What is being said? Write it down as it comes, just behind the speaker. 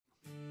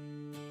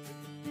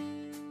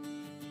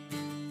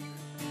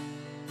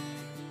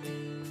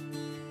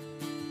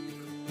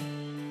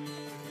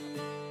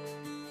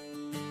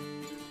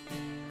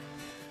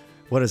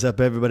What is up,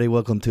 everybody?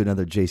 Welcome to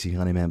another JC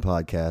Honeyman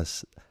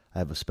podcast. I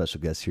have a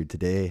special guest here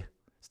today.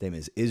 His name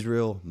is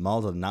Israel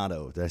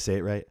Maldonado. Did I say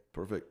it right?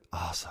 Perfect.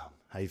 Awesome.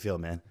 How you feel,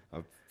 man?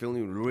 I'm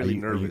feeling really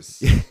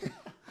nervous.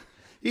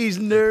 He's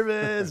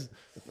nervous.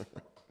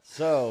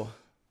 So,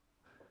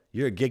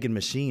 you're a gigging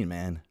machine,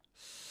 man.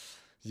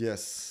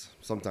 Yes,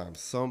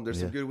 sometimes. There's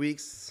some good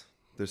weeks.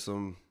 There's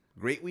some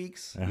great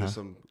weeks. There's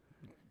some,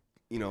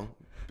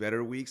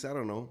 better weeks. I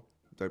don't know.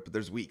 But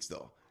there's weeks,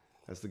 though.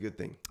 That's the good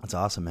thing. That's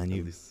awesome, man.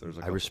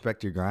 I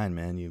respect your grind,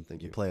 man. You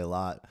play a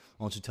lot.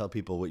 Why don't you tell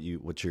people what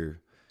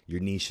your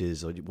niche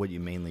is, or what you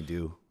mainly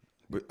do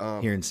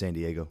here in San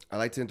Diego? I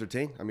like to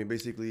entertain. I mean,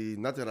 basically,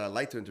 not that I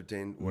like to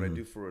entertain. What I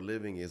do for a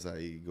living is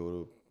I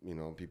go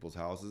to people's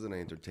houses and I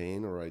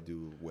entertain, or I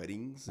do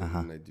weddings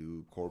and I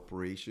do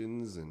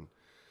corporations, and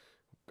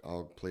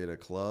I'll play at a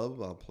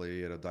club. I'll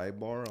play at a dive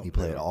bar. You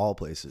play at all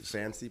places.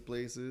 Fancy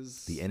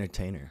places. The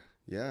entertainer.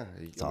 Yeah.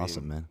 It's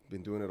awesome, man.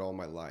 Been doing it all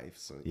my life.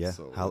 So yeah.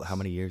 How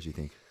many years do you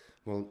think?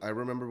 Well, I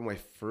remember my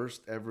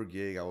first ever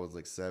gig. I was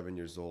like 7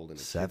 years old in a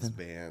kids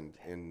band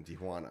in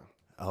Tijuana.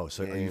 Oh,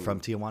 so are you from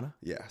Tijuana?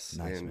 Yes.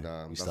 Nice, and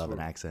man. You still have an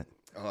accent.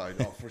 Oh, I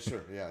know, for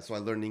sure. Yeah. So I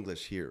learned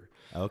English here.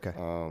 Okay.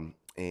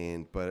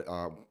 But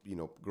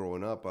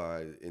growing up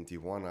in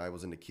Tijuana, I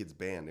was in the kids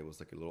band. It was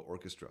like a little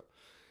orchestra,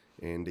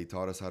 and they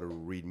taught us how to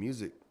read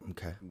music.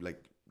 Okay.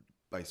 Like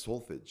by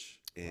solfege,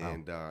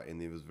 and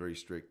it was very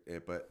strict.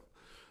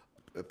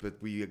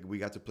 But we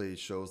got to play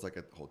shows like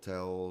at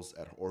hotels,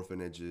 at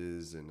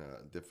orphanages, and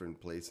different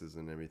places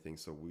and everything.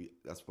 So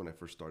that's when I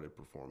first started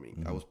performing.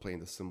 Mm-hmm. I was playing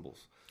the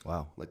cymbals.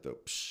 Wow. Like the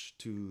psh,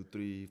 2,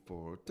 3,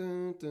 4,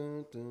 dun,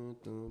 dun, dun,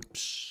 dun,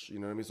 psh, you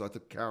know what I mean? So I had to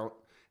count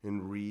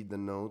and read the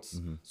notes.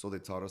 Mm-hmm. So they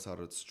taught us how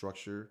to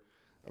structure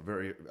at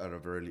a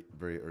very,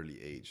 very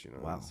early age. You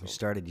know. Wow. So, you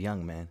started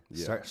young, man.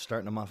 Yeah.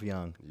 Starting them off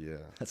young. Yeah.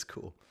 That's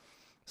cool.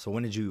 So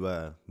when did you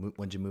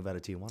move out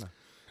of Tijuana?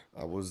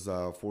 I was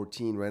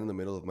 14, right in the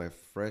middle of my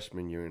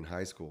freshman year in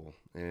high school,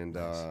 and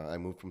nice. I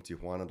moved from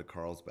Tijuana to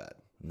Carlsbad.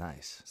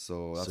 Nice.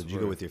 So did you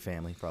go with your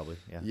family, probably?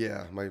 Yeah.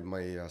 Yeah, my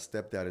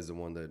stepdad is the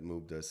one that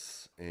moved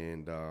us,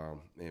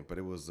 but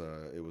it was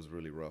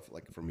really rough,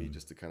 like for me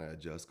just to kind of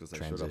adjust, because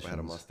I showed up, I had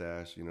a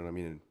mustache, you know what I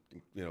mean,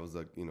 and it was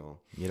like You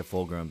had a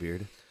full grown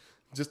beard.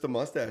 Just a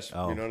mustache, you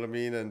know what I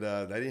mean, and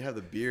I didn't have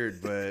the beard,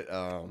 but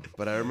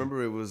I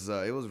remember it was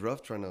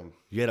rough trying to.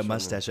 You had a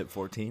mustache at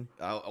 14?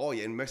 Oh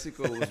yeah, in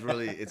Mexico it's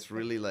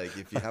really like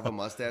if you have a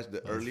mustache,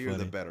 the earlier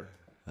funny. The better.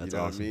 That's you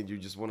know awesome. What I mean? You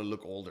just want to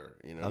look older,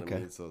 you know what I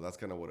mean? So that's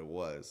kind of what it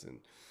was,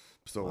 and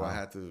so I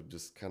had to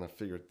just kind of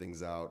figure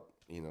things out,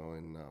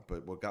 and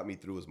but what got me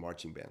through was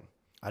marching band.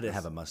 I didn't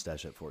have a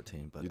mustache at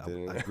 14,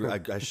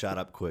 but I shot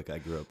up quick. I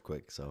grew up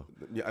quick, so.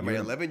 Yeah, my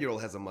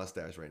 11-year-old has a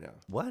mustache right now.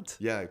 What?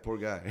 Yeah, poor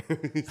guy.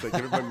 He's like,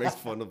 everybody makes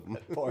fun of him.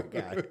 Poor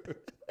guy.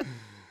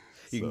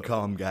 You can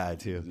call him Guy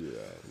too.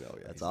 Yeah,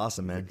 that's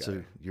awesome, man.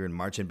 So you're in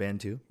marching band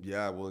too?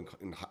 Yeah, well,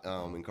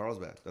 in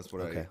Carlsbad. That's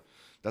what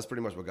that's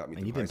pretty much what got me.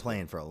 And you've been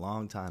playing for a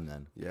long time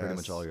then. Yeah, pretty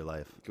much all your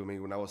life. I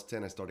mean, when I was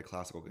 10, I started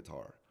classical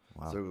guitar.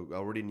 Wow. So I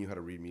already knew how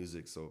to read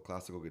music. So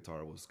classical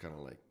guitar was kind of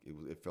like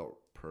it felt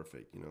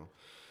perfect,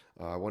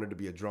 I wanted to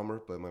be a drummer,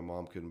 but my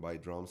mom couldn't buy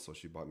drums, so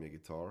she bought me a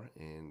guitar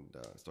and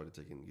started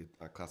taking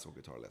classical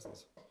guitar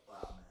lessons.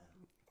 Wow,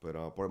 man!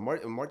 But for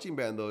marching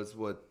band though, it's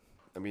what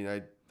I mean.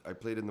 I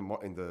played in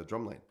the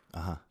drum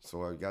line,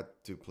 so I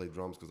got to play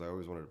drums because I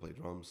always wanted to play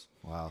drums.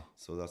 Wow!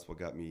 So that's what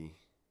got me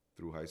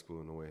through high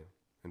school in a way,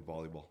 and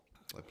volleyball.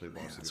 I played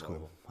varsity that's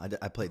volleyball. Cool.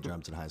 I played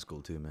drums in high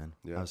school too, man.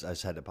 Yeah, I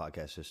just had a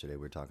podcast yesterday. We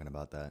were talking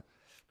about that.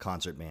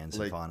 Concert band,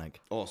 symphonic.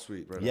 Oh,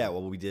 sweet! Right. Yeah,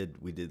 well, we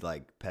did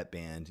like pep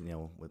band.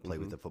 We play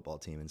with the football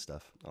team and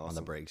stuff. Awesome. On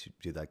the breaks. You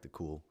do like the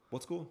cool.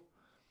 What school?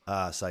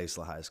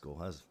 Saisla High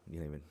School.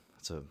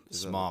 It's a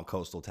small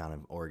coastal town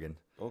in Oregon.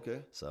 Okay.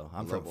 So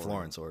I'm from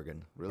Florence,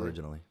 Oregon,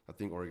 originally. I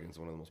think Oregon's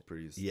one of the most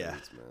prettiest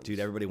states, man. Dude,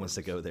 everybody wants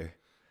to go there.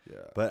 Yeah.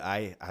 But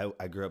I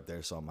grew up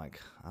there, so I'm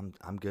like,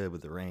 I'm good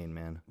with the rain,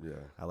 man. Yeah.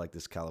 I like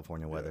this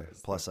California weather.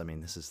 Plus, I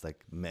mean, this is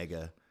like the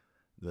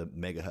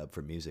mega hub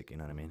for music. You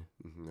know what I mean?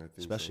 Mm-hmm, I think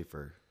especially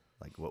for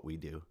like what we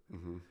do.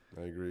 Mm-hmm.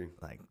 I agree.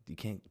 Like you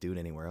can't do it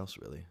anywhere else,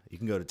 really. You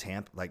can go to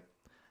Tampa. Like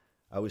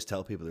I always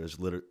tell people, there's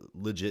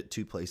legit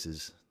 2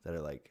 places that are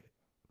like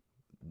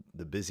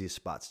the busiest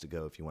spots to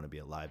go if you want to be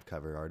a live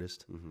cover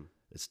artist. Mm-hmm.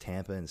 It's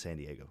Tampa and San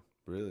Diego.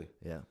 Really?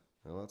 Yeah.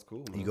 Oh, that's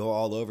cool, man. You go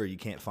all over, you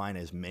can't find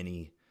as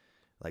many,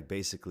 like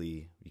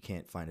basically you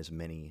can't find as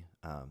many,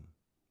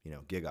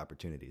 gig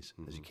opportunities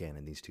as you can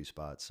in these 2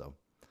 spots. So,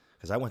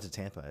 because I went to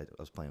Tampa, I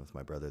was playing with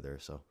my brother there,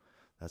 so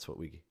that's what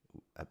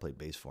I played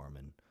bass for him,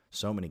 and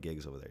so many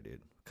gigs over there,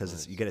 dude.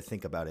 Because you got to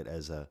think about it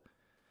as a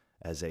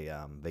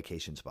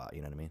vacation spot.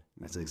 You know what I mean?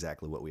 That's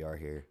exactly what we are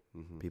here.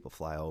 Mm-hmm. People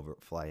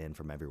fly in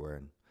from everywhere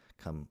and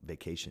come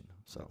vacation.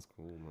 So that's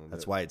cool, man.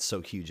 That's why it's so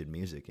huge in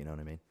music. You know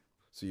what I mean?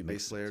 So you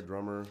bass player,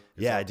 drummer?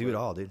 Yeah, I do it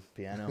all, dude.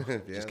 Piano.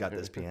 Just got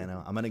this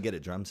piano. I'm gonna get a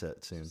drum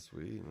set soon.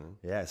 Sweet, man.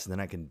 Yeah, so then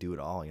I can do it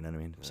all. You know what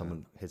I mean? If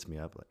someone hits me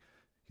up like,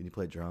 can you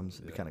play drums?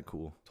 It'd be kind of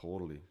cool.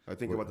 Totally. I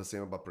think about the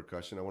same about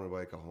percussion. I want to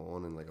buy a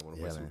cajon and I want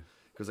to play some.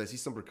 because I see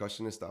some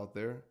percussionists out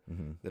there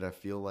that I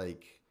feel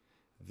like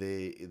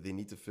they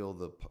need to fill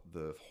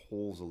the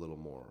holes a little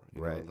more.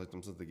 You know? Like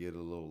sometimes they get a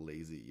little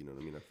lazy. You know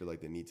what I mean? I feel like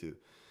they need to.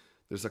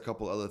 There's a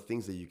couple other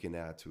things that you can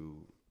add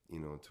to, you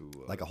know,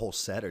 like a whole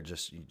set, or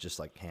just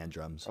like hand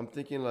drums. I'm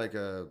thinking like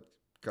a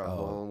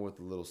cajon with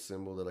a little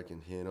cymbal that I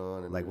can hit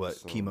on, and like what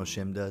Chemo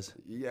Shim does.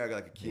 Yeah,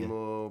 like a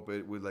chemo,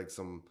 but with like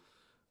some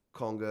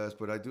congas.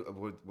 But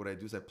what I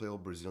do is I play all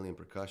Brazilian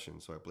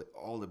percussion, so I play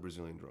all the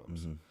Brazilian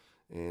drums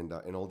and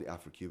all the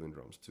Afro-Cuban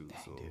drums too.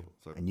 Dang,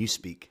 so and you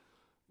speak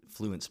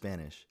fluent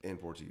Spanish and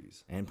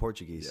Portuguese.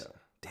 Yeah.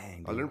 Dang,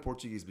 dude. I learned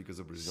Portuguese because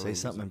of Brazilian. Say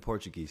something in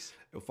Portuguese.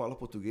 Eu falo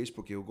português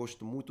porque eu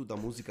gosto muito da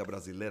música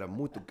brasileira,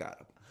 muito,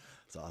 cara.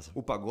 It's awesome.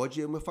 O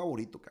pagode é o meu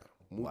favorito, cara.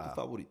 Muito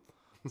favorito.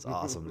 It's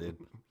awesome, dude.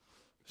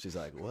 She's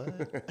like, what?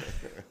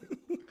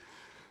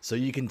 So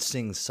you can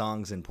sing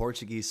songs in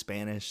Portuguese,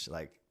 Spanish,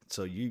 like,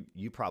 so you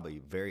probably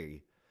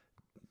very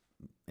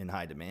in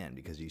high demand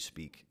because you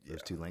speak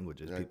those two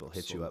languages. People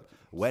hit you up.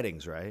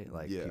 Weddings, right?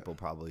 Like people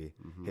probably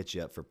hit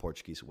you up for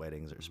Portuguese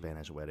weddings or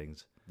Spanish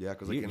weddings. Yeah,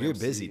 because you're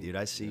busy, dude.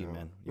 I see you,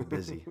 man. You're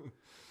busy.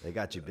 They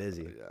got you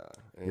busy.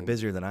 Yeah, you're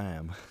busier than I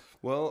am.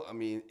 Well, I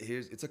mean,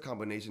 it's a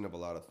combination of a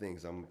lot of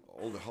things. I'm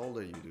older. How old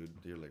are you, dude?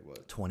 You're like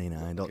what?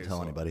 29. Don't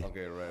tell anybody.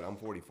 Okay, right. I'm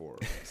 44.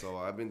 So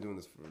I've been doing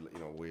this for,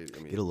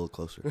 get a little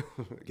closer.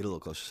 Get a little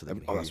closer so they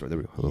can hear that's right. There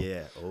we go.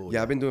 Yeah.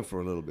 Yeah, I've been doing it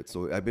for a little bit.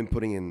 So I've been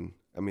putting in.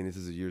 I mean, this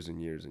is years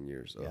and years and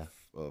years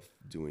of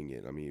doing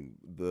it. I mean,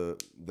 the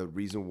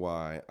reason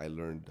why I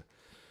learned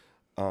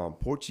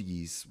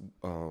Portuguese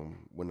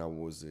when I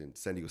was in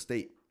San Diego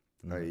State.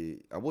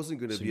 I wasn't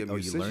going to be a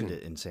musician. Oh, you learned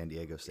it in San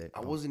Diego State.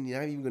 I wasn't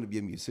even going to be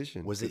a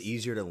musician. Was it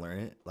easier to learn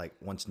it, like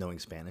once knowing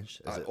Spanish?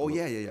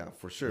 Yeah,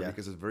 for sure,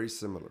 because it's very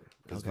similar.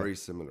 It's very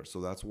similar. So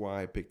that's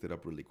why I picked it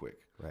up really quick.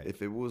 Right.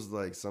 If it was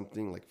like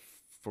something like,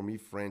 for me,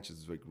 French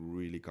is like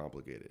really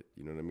complicated.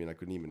 You know what I mean? I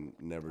couldn't even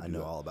never do I know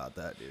that. all about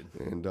that, dude.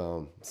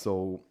 And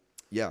so,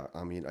 yeah,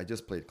 I mean, I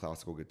just played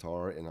classical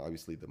guitar and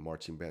obviously the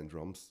marching band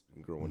drums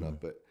growing up,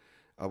 but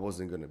I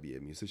wasn't going to be a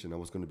musician. I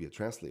was going to be a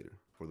translator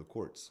for the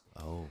courts.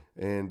 Oh.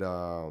 And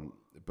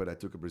but I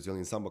took a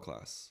Brazilian samba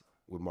class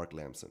with Mark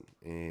Lamson,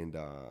 and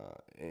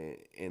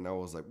I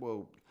was like,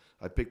 well,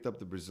 I picked up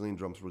the Brazilian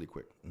drums really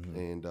quick,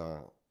 and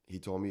he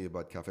told me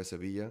about Café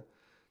Sevilla,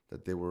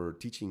 that they were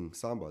teaching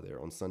samba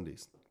there on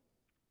Sundays.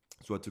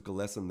 So I took a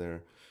lesson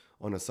there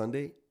on a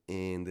Sunday,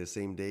 and the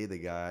same day the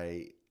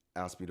guy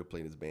asked me to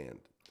play in his band.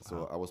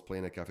 So I was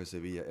playing at Café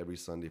Sevilla every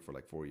Sunday for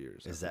like 4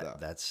 years. Is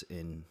that's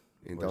in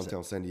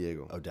downtown San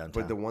Diego? Oh, downtown.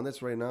 But the one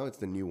that's right now, it's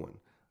the new one.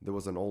 There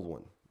was an old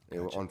one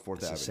on 4th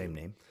Avenue. The same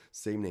name?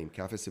 Same name,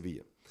 Café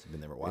Sevilla. It's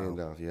been there a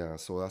while. And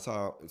so that's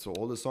how. So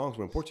all the songs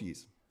were in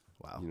Portuguese.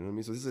 Wow. You know what I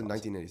mean? So this is in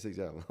 1996.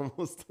 Yeah,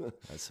 almost.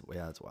 That's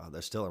wild.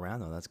 They're still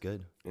around though. That's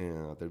good.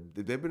 Yeah,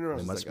 they've been around.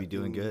 They must be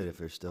doing good if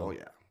they're still. Oh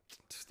yeah,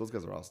 those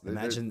guys are awesome.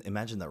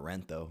 Imagine the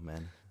rent though,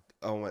 man.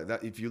 Oh my!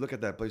 If you look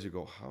at that place, you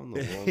go, "How in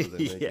the world do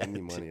they make any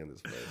money on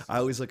this place?" I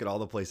always look at all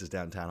the places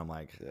downtown. I'm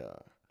like, yeah,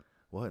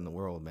 what in the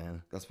world,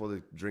 man? That's why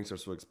the drinks are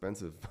so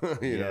expensive.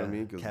 you know what I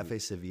mean?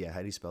 Café Sevilla. How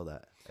do you spell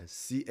that?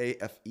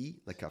 CAFE,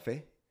 like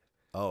cafe.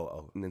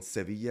 Oh. And then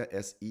Sevilla,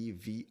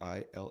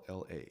 SEVILLA.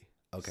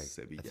 Okay.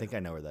 Sevilla. I think I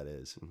know where that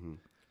is. Mm-hmm.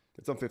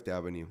 It's on 5th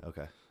Avenue.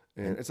 Okay.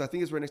 And I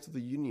think it's right next to the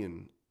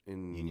Union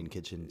Union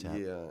Kitchen Tap.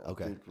 Yeah.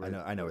 Okay.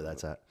 I know where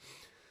that's at.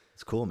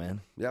 It's cool, man.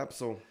 Yeah.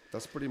 So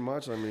that's pretty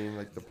much. I mean,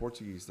 like the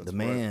Portuguese. That's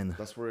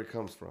that's where it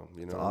comes from.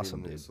 You know. It's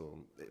awesome, dude.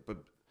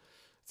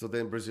 So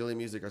then Brazilian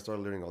music, I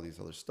started learning all these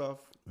other stuff,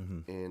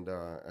 and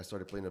I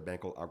started playing a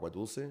band called Agua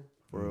Dulce.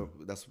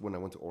 That's when I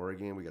went to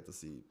Oregon. We got to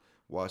see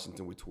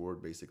Washington. We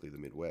toured basically the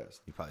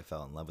Midwest. You probably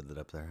fell in love with it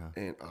up there, huh?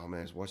 And oh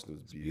man,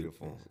 Washington was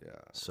beautiful. Yeah.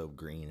 So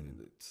green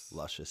and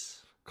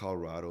luscious.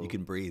 Colorado. You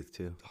can breathe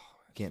too.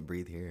 You can't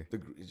breathe here.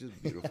 It's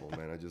just beautiful,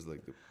 man. I just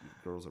like the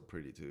girls are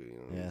pretty too. You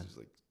know. Yeah. It's just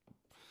like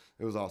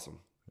it was awesome.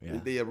 Yeah.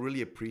 They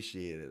really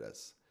appreciated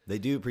us. They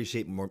do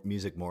appreciate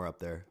music more up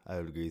there. I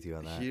would agree with you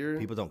on that. Here,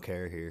 people don't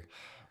care here.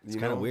 It's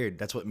kind of weird.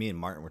 That's what me and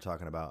Martin were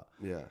talking about.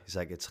 Yeah. He's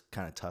like, it's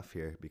kind of tough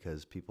here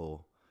because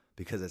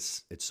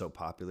it's so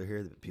popular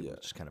here that people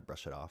just kind of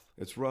brush it off.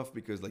 It's rough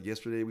because like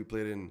yesterday we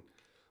played in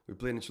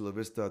Chula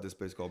Vista at this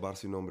place called Bar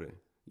Sin Nombre.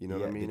 You know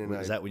what I mean? And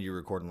is that when you were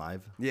recording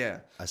live? Yeah.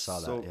 I saw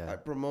that. So yeah. I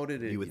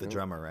promoted it. You with the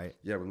drummer, right?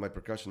 Yeah, with my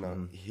percussion.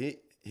 Now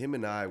him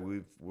and I,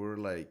 we're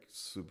like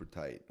super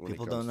tight.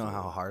 People don't know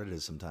how hard it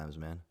is sometimes,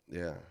 man.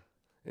 Yeah.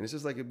 And it's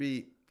just like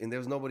and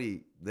there's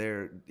nobody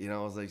there, you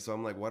know. I was like, so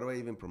I'm like, why do I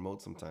even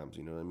promote sometimes?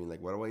 You know what I mean?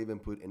 Like, why do I even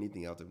put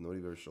anything out if nobody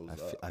ever shows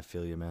up? I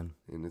feel you, man.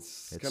 And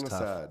it's kind of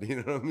sad, you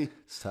know what I mean?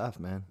 It's tough,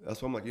 man.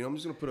 That's why I'm like, I'm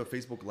just gonna put a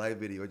Facebook Live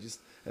video.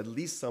 At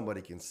least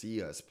somebody can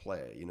see us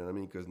play, you know what I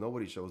mean? Because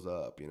nobody shows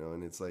up, you know.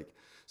 And it's like,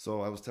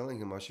 so I was telling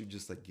him I should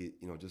just like get,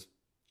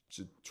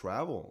 should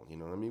travel, you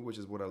know what I mean? Which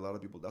is what a lot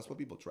of people. That's why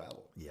people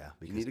travel. Yeah,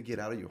 you need to get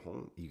out of your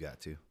home. You got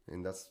to,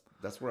 and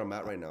that's where I'm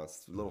at right now.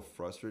 It's a little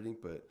frustrating,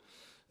 but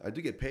I do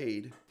get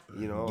paid,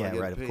 you know. Yeah, I get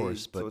right, paid, of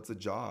course. But, so it's a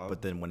job.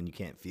 But then when you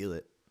can't feel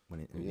it,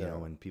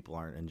 when people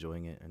aren't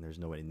enjoying it and there's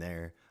nobody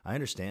there, I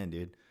understand,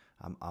 dude.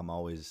 I'm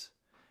always,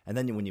 And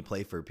then when you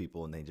play for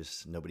people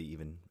and nobody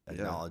even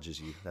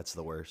acknowledges you, that's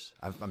the worst.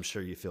 I'm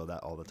sure you feel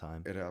that all the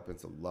time. It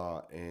happens a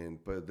lot,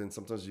 but then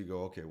sometimes you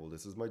go, okay, well,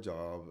 this is my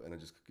job, and I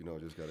just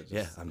gotta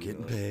I'm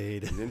getting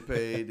paid. I'm getting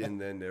paid, and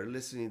then they're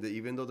listening.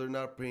 Even though they're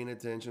not paying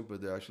attention,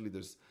 but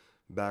there's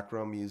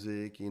background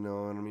music, you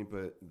know what I mean?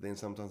 But then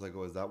sometimes I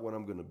go, is that what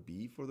I'm gonna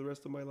be for the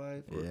rest of my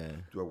life? Or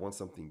do I want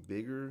something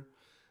bigger?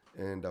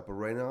 And but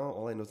right now,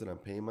 all I know is that I'm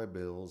paying my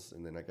bills,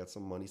 and then I got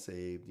some money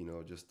saved.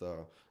 Just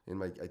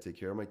I take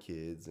care of my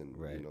kids, and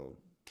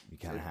you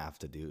kind of have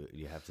to do it.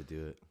 You have to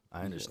do it.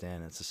 I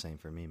understand. It's the same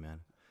for me,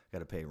 man. Got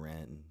to pay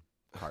rent and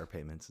car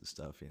payments and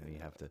stuff. You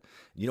have to.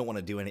 You don't want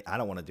to do any. I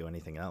don't want to do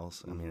anything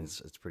else. I mean,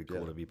 it's pretty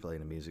cool to be playing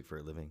the music for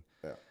a living.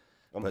 Yeah,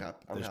 I'm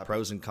happy. There's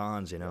pros and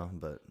cons,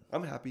 but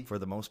I'm happy for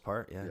the most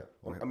part. Yeah.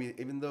 I mean,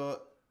 even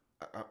though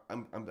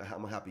I'm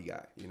a happy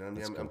guy. You know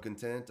what I mean? I'm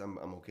content. I'm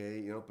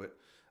okay. But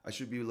I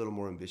should be a little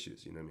more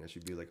ambitious. You know what I mean? I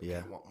should be like, okay,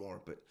 I want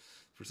more. But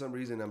for some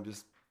reason, I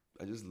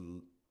just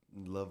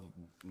love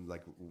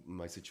like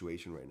my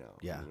situation right now.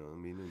 Yeah. You know what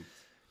I mean? And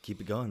keep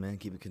it going, man.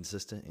 Keep it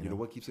consistent. You know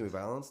what keeps me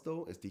balanced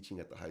though is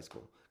teaching at the high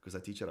school, because I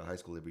teach at a high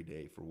school every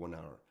day for 1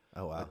 hour.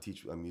 Oh wow! I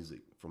teach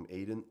music from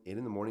 8 in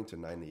the morning to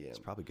 9 a.m. It's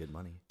probably good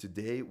money.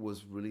 Today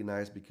was really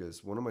nice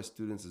because one of my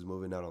students is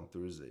moving out on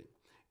Thursday,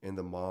 and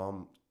the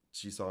mom,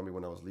 she saw me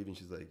when I was leaving.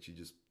 She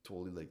just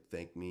totally like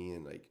thanked me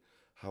and like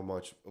how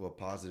much of a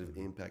positive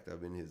impact I've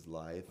been in his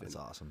life. That's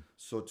awesome.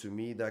 So to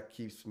me, that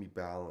keeps me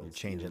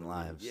balanced. You're changing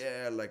lives.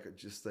 Yeah,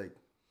 just like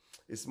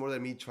it's more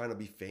than me trying to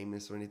be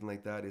famous or anything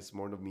like that. It's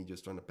more of me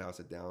just trying to pass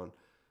it down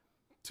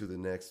to the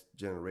next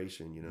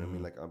generation. You know what I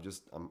mean? Like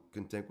I'm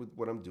content with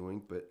what I'm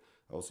doing, but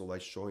I also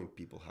like showing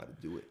people how to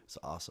do it. It's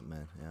awesome,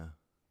 man. Yeah,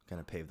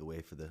 kind of pave the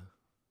way for the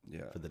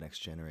next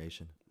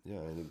generation. Yeah,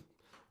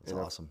 it's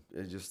awesome.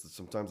 It just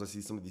sometimes I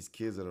see some of these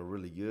kids that are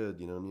really good.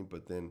 You know what I mean?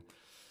 But then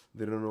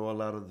they don't know a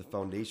lot of the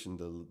foundation,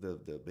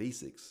 the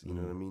basics. You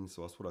know what I mean?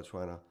 So that's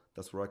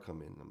where I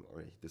come in. I'm all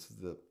right. This is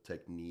the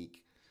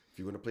technique. If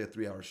you're going to play a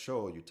 3-hour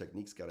show, your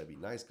technique's got to be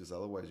nice, because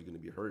otherwise you're going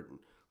to be hurting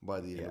by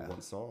the end of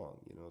one song.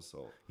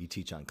 So you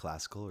teach on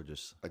classical or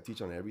just? I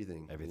teach on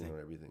everything. Everything.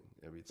 Everything.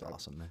 It's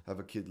awesome, man. I have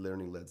a kid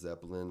learning Led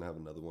Zeppelin. I have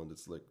another one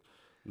that's like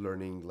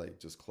learning like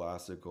just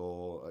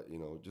classical.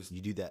 Just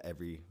you do that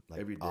every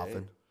day.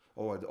 Often.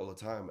 Oh, all the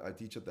time. I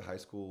teach at the high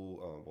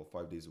school,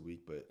 5 days a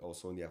week, but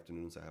also in the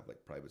afternoons I have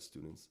like private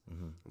students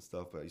and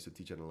stuff. I used to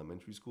teach at an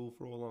elementary school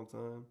for a long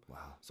time. Wow.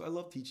 So I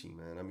love teaching,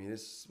 man. I mean,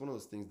 it's one of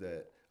those things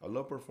that I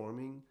love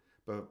performing,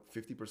 but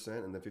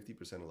 50%, and then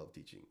 50% I love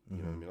teaching. You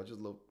know what I mean? I just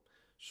love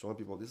showing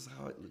people this is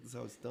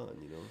how it's done.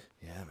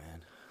 Yeah,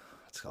 man.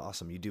 It's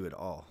awesome. You do it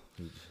all.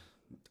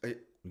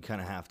 You kind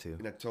of have to.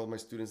 And I told my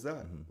students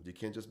that you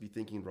can't just be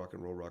thinking rock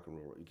and roll.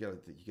 You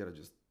gotta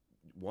just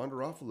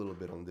wander off a little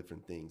bit on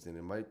different things, and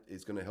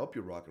it's going to help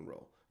you rock and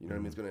roll. You know what I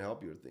mean? It's going to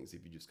help your things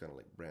if you just kind of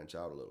like branch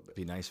out a little bit.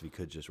 It'd be nice if you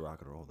could just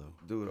rock and roll though.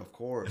 Dude, of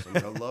course. I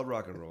mean, I love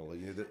rock and roll.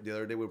 Like, the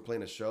other day we were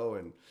playing a show,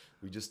 and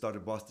we just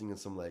started busting in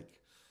some like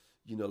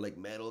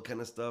metal kind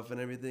of stuff and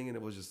everything, and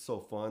it was just so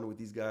fun with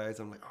these guys.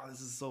 I'm like, oh,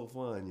 this is so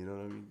fun. You know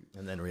what I mean?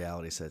 And then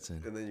reality sets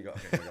in. And then you go,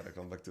 okay, I gotta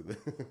come back to the.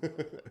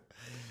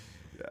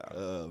 Yeah.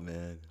 Oh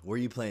man, where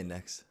are you playing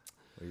next?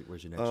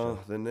 Where's your next show?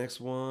 The next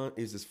one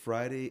is this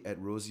Friday at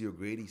Rosie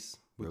O'Grady's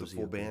with the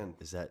full band.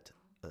 Is that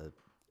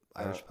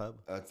Irish pub?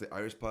 It's the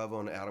Irish pub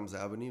on Adams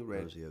Avenue,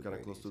 right? Kind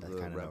of close to the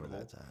rabbit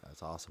hole.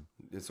 That's awesome.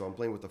 And so I'm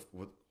playing with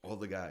all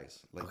the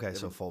guys. Like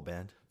so full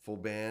band. Full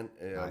band.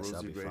 Nice,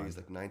 Rosie O'Grady's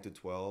like 9 to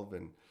 12,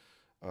 and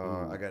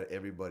I got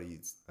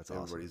everybody's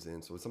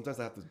in. So sometimes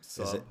I have to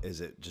sub.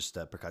 Is it just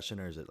percussion,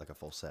 or is it like a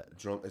full set?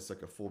 Drum. It's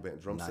like a full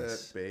band. Drum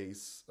set,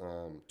 bass,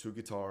 2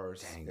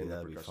 guitars. Dang, dude,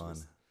 that'd be fun.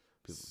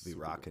 People be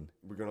rocking.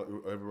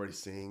 Everybody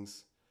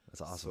sings.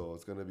 That's awesome. So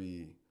it's gonna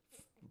be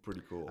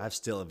pretty cool. I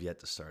still have yet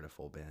to start a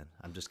full band.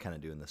 I'm just kind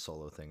of doing the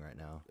solo thing right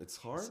now. It's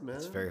hard, man.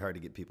 It's very hard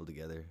to get people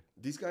together.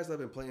 They've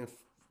been playing.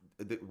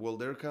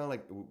 They're kind of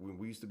like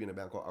we used to be in a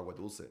band called Agua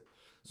Dulce.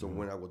 So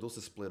when Agua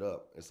Dulce split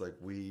up, it's like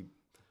we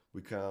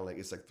kind of like,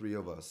 it's like 3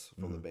 of us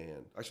from the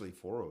band. Actually,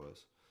 4 of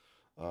us.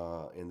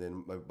 And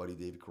then my buddy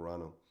Dave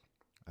Corano.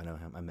 I know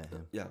him. I met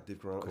him. Yeah, Dave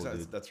Corano.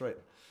 Cool That's right.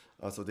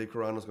 So Dave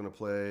Corano's going to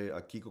play.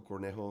 Kiko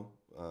Cornejo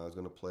is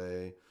going to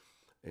play.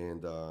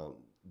 And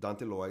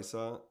Dante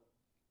Loaiza,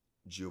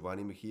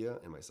 Giovanni Mejia,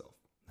 and myself.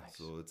 Nice.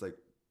 So it's like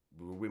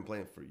we've been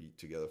playing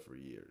together for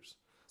years.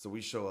 So we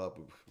show up,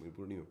 we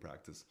don't even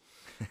practice.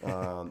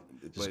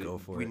 Just go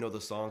for it. We know the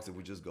songs, and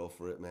we just go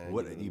for it, man.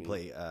 What you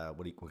play?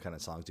 What kind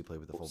of songs do you play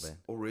with the full band?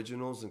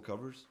 Originals and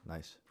covers.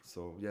 Nice.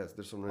 So yes,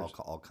 there's some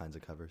all kinds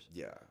of covers.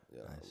 Yeah.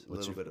 Nice. A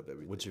little bit of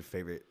everything. What's your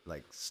favorite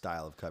like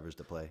style of covers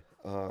to play?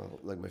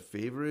 Like my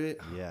favorite.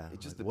 Yeah.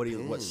 It just depends.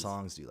 What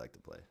songs do you like to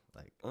play?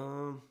 Like.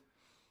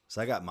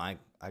 So I got mine.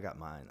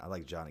 I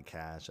like Johnny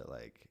Cash.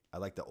 I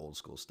like the old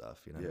school stuff.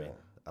 You know what I mean?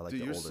 I like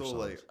the older songs.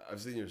 Like, I've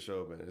seen your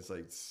show, man. It's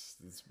like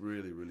it's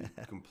really, really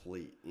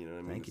complete. You know what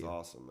I mean? It's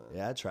awesome, man.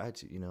 Yeah, I try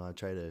to. I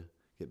try to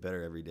get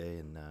better every day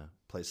and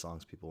play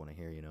songs people want to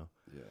hear. You know.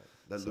 Yeah,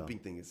 that looping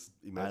thing is.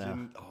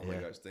 Imagine. Oh my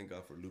gosh! Thank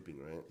God for looping,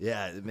 right?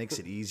 Yeah, it makes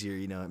it easier.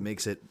 You know, it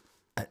makes it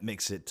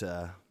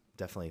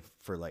definitely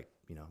for like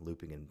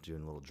looping and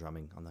doing a little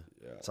drumming on the.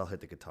 Yeah. So I'll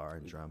hit the guitar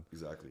and drum.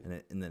 Exactly.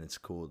 And then it's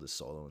cool to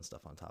solo and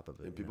stuff on top of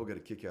it. And people get a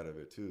kick out of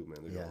it too, man.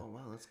 They go, "Oh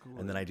wow, that's cool."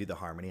 And then I do the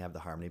harmony. I have the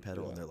harmony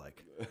pedal, and they're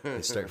like,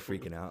 they start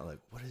freaking out, like,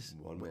 "What is?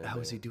 How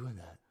is he doing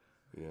that?"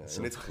 Yeah,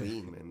 and it's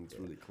clean, man. It's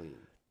really clean.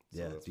 So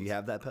yeah. Do you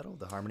have that pedal,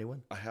 the harmony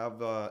one? I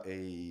have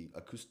a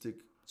acoustic.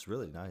 It's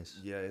really nice.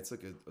 Yeah, it's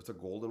a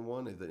golden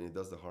one. It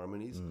does the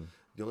harmonies.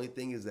 The only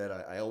thing is that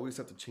I always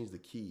have to change the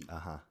key.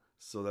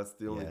 So that's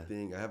the only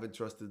thing. I haven't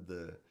trusted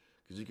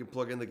because you can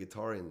plug in the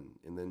guitar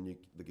and then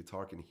the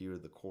guitar can hear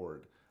the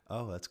chord.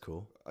 Oh, that's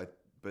cool.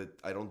 But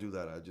I don't do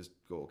that. I just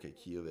go, okay,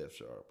 key of F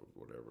sharp or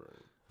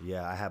whatever.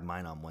 Yeah, I have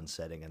mine on one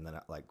setting, and then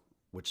like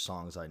which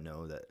songs I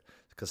know that,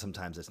 because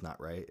sometimes it's not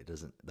right.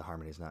 The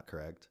harmony's not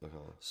correct.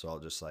 So I'll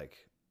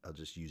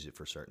just use it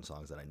for certain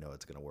songs that I know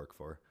it's gonna work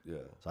for. Yeah.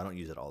 So I don't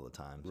use it all the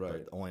time. Right.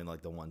 But only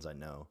like the ones I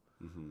know.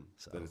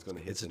 So that it's gonna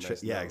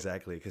hit. Yeah,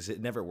 exactly. Because it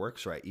never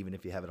works right, even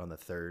if you have it on the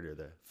 3rd or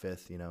the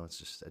 5th. It's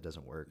just it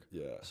doesn't work.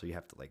 Yeah. So you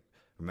have to like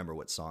remember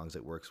what songs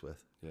it works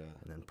with. Yeah.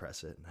 And then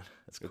press it.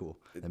 That's cool.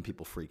 Then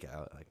people freak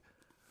out like,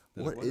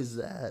 what is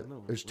that?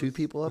 There's 2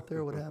 people up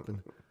there. What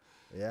happened?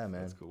 Yeah,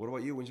 man. That's cool. What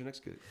about you? When's your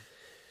next gig?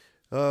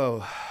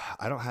 Oh,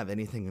 I don't have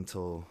anything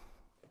until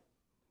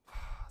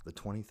the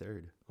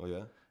 23rd. Oh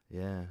yeah.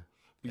 Yeah.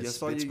 It's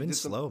been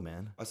slow,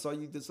 man. I saw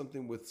you did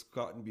something with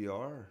Scott and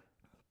BR.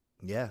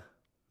 Yeah.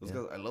 Those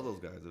guys, I love those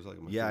guys. There's like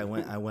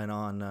I went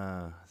on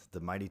the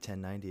Mighty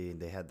 1090, and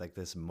they had like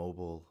this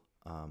mobile.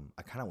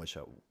 I kind of wish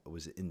I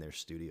was in their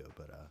studio,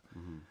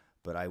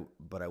 but I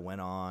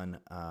went on.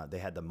 They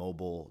had the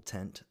mobile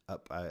tent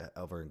up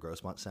over in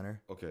Grossmont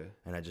Center. Okay.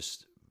 And I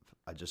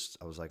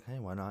was like, hey,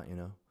 why not?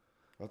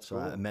 That's so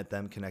cool. I met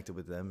them, connected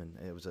with them, and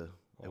it was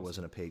It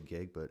wasn't a paid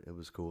gig, but it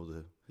was cool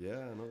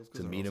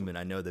to meet them, and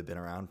I know they've been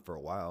around for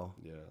a while.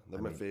 Yeah, they're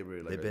my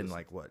favorite. They've been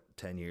like what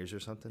 10 years or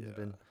something.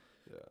 Yeah,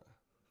 yeah.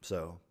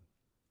 So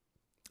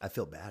I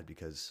feel bad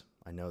because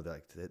I know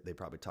that they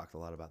probably talked a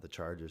lot about the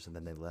Chargers, and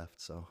then they left.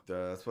 So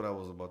that's what I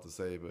was about to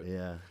say, but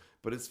yeah.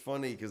 But it's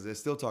funny because they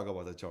still talk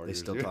about the Chargers.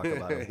 They still talk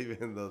about them,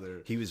 even though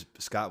they're.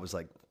 Scott was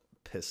like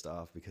pissed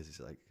off because he's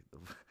like,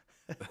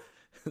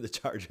 the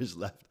Chargers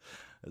left.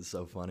 It's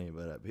so funny,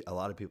 but a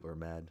lot of people are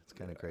mad. It's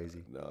kind of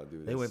crazy. No,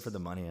 dude. They went for the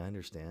money. I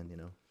understand.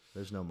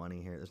 There's no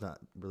money here. There's not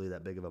really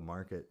that big of a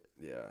market.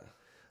 Yeah,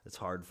 it's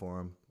hard for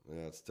them.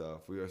 Yeah, it's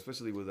tough.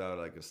 Especially without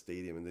like a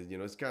stadium, and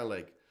then it's kind of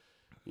like.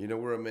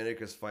 We're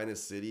America's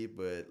finest city,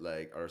 but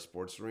like our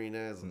sports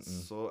arena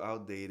is so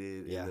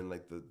outdated. Yeah. And then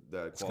like the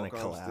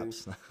Qualcomm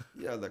Stadium.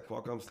 Yeah, the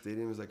Qualcomm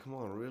Stadium is like, come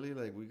on, really?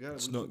 Like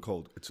It's not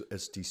called. It's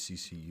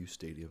SDCCU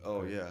Stadium.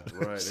 Oh yeah,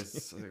 right.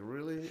 It's like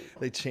really.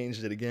 They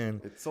changed it again.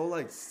 It's so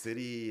like the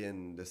city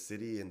and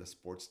the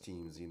sports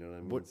teams. You know what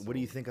I mean? What do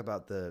you think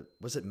about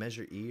was it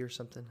Measure E or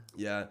something?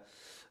 Yeah.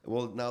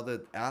 Well, now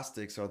the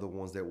Aztecs are the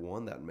ones that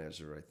won that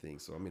measure, I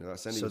think. So I mean,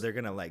 so they're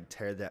gonna like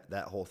tear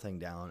that whole thing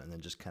down and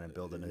then just kind of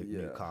build a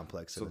new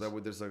complex. So that way,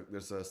 there's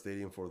a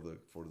stadium for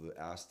the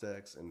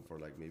Aztecs and for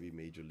like maybe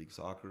Major League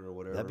Soccer or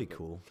whatever. That'd be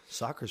cool.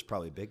 Soccer's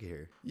probably big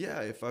here.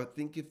 Yeah, if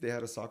they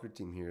had a soccer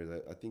team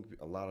here, I think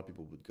a lot of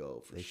people would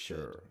go for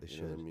sure. They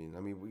should. Know what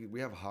I mean,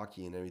 we have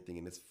hockey and everything,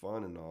 and it's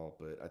fun and all,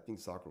 but I think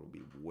soccer would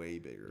be way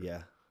bigger.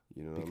 Yeah,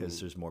 because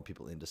there's more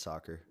people into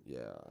soccer.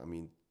 Yeah, I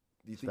mean.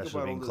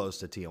 Especially being close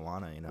to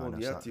Tijuana, Well,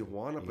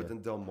 Tijuana, but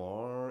then Del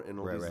Mar and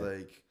all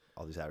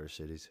all these outer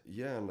cities.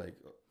 Yeah, and like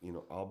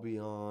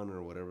Albion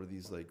or whatever,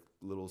 these like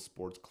little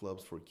sports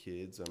clubs for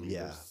kids. I mean,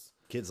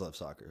 kids love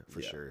soccer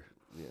for sure.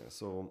 Yeah,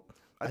 so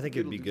I think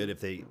it'd be good if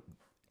they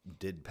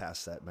did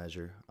pass that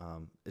measure.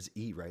 It's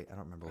E, right? I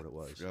don't remember what it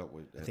was.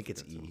 I think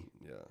it's E.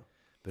 Yeah.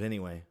 But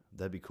anyway,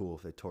 that'd be cool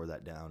if they tore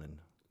that down and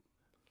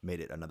made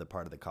it another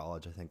part of the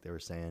college. I think they were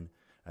saying,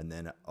 and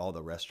then all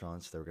the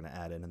restaurants they were going to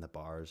add in the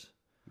bars.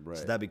 Right.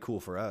 So that'd be cool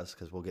for us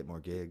because we'll get more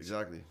gigs.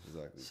 Exactly.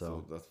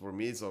 So that's for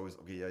me. It's always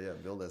okay. Yeah.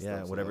 Build that.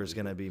 Yeah, whatever's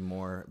gonna be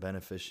more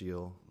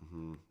beneficial.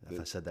 If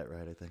I said that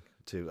right, I think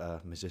to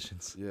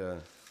musicians. Yeah.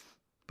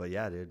 But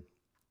yeah, dude.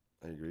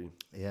 I agree.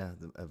 Yeah.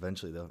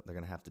 Eventually, they're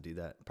gonna have to do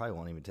that. Probably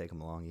won't even take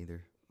them long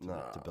either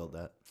to build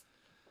that.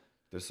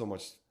 There's so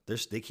much.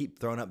 They keep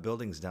throwing up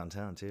buildings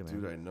downtown too, man.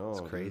 Dude, I know.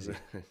 It's crazy.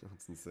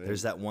 It's insane.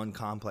 There's that one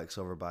complex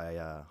over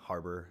by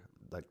Harbor,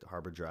 like the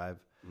Harbor Drive,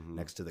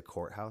 next to the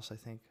courthouse, I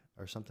think.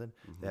 Or something.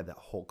 They have that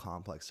whole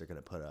complex they're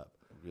gonna put up,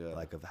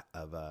 like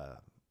of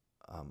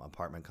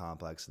apartment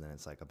complex, and then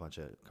it's like a bunch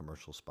of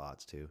commercial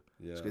spots too.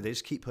 Yeah, so they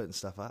just keep putting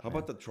stuff up. How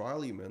about the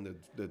trolley, man?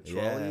 The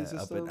trolley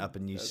system up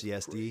in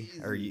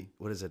UCSD or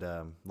what is it?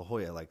 La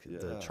Jolla, like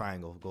the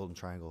triangle, Golden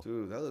Triangle.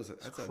 Dude, that's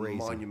a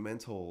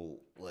monumental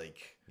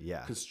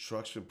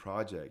construction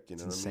project. You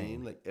know what I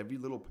mean? Like every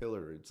little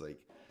pillar, it's like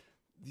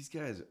these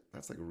guys,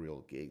 that's like a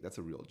real gig. That's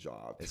a real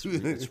job.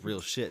 It's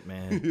real shit,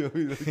 man. You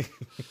know,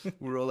 like,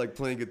 we're all like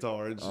playing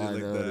guitar and shit I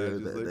like know, that.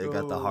 dude. Just They like,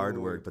 got the hard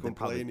work, but they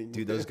probably, complaining.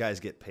 dude, those guys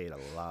get paid a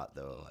lot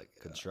though. Like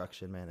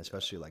construction, man,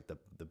 especially like the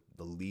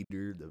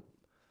leader, the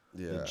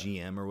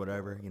GM or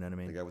whatever. You know what I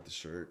The mean? guy with the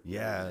shirt.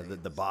 Yeah,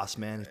 the boss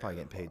man. He's probably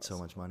getting paid so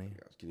much money.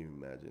 Gosh, can you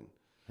imagine?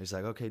 He's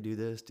like, okay, do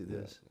this, do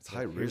this. It's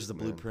high risk, Here's the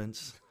man.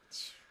 blueprints.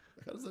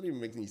 How does that even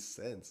make any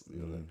sense? You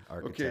know,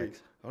 like, okay,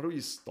 Architect. how do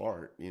you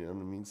start? You know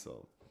what I mean?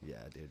 So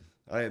Yeah, dude.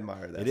 I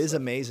admire that. It is stuff.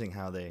 amazing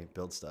how they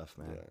build stuff,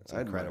 man. Yeah, It's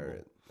I incredible.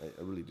 admire it.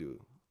 I really do.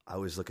 I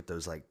always look at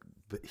those like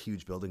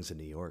huge buildings in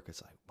New York.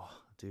 It's like, wow,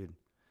 dude.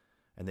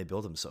 And they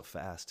build them so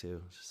fast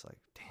too. It's just like,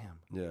 damn.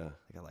 Yeah,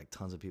 They got like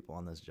tons of people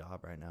on this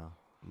job right now.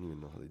 I don't even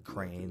know how they do that,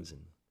 Cranes dude.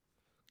 and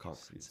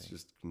Concrete. It's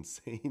just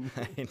insane.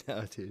 I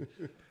know, dude.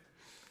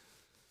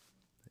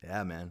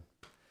 Yeah, man.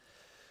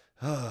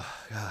 Oh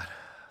God.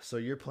 So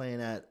you're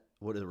playing at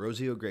what is it,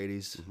 Rosie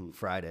O'Grady's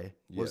Friday?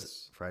 Was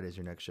Yes. Friday's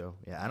your next show?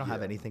 Yeah, I don't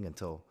have Yeah. anything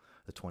until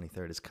the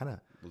 23rd. It's kind of.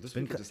 Well, this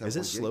week I just have Is it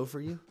one gig. slow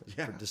for you?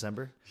 Yeah. For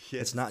December?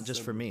 Yeah, It's not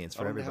just for me. It's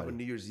for I don't everybody. have a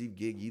New Year's Eve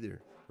gig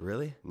either.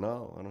 Really?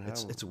 No, I don't have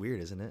one. It's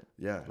weird, isn't it?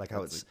 Yeah, Like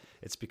how it's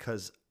it's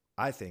because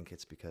I think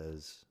it's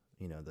because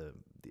you know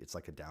it's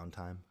like a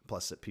downtime.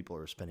 Plus that people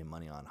are spending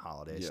money on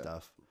holiday Yeah,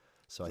 stuff,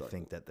 so I exactly.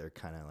 think that they're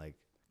kind of like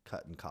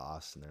cutting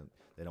costs and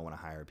they don't want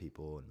to hire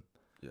people, and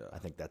Yeah. I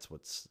think that's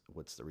what's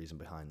the reason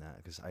behind that.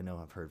 Because I know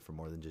I've heard from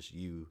more than just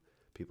you,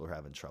 people are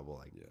having trouble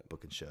like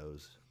booking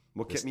shows.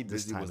 What this- kept me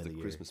this busy time was of the the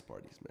year. Christmas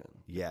parties, man.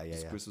 Yeah,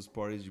 These yeah. Christmas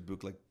parties, you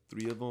book like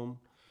 3 of them,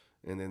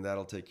 and then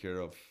that'll take care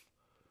of.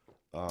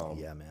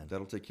 Yeah, man.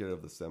 That'll take care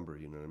of December.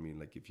 You know what I mean?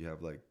 Like if you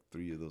have like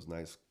 3 of those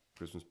nice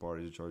Christmas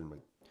parties, you're charging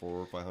like $400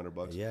 or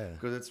 $500. Yeah.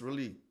 because it's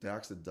really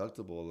tax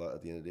deductible a lot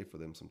at the end of the day for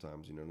them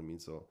sometimes. You know what I mean?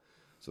 So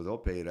they'll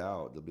pay it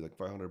out. They'll be like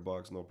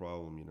 $500, no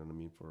problem. You know what I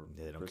mean? For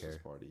Yeah, they don't Christmas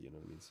care. party. You know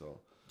what I mean?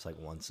 So. It's like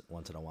once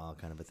in a while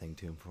kind of a thing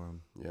too for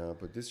them. Yeah,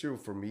 but this year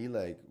for me,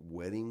 like my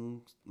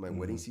Mm-hmm.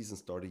 wedding season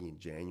started in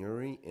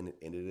January and it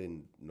ended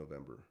in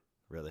November.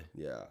 Yeah.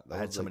 Yeah, I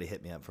had somebody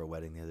hit me up for a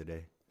wedding the other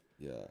day.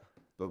 Yeah,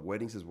 but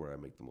weddings is where I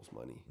make the most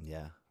money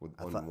Yeah.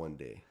 on one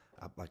day.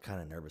 I'm kind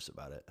of nervous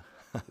about it.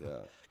 Yeah,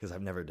 Because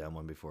I've never done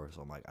one before.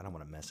 So I'm like, I don't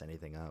want to mess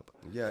anything up.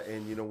 yeah,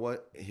 and you know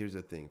what? Here's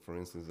the thing. For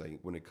instance, like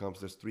when it comes,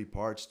 there's 3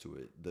 parts to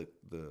it.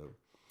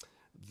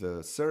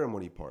 The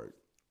ceremony part.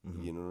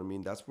 Mm-hmm. You know what I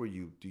mean? That's where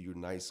you do your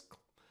nice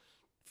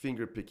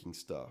finger picking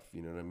stuff.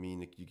 You know what I mean?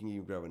 Like you can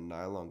even grab a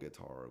nylon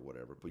guitar or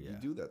whatever, but you Yeah.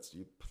 do that. So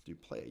you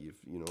play.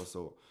 You know,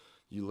 so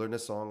you learn a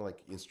song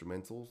like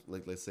instrumentals.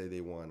 Like let's say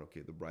they want,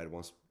 okay, the bride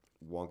wants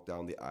Walk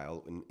Down the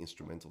Aisle, an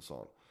instrumental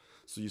song.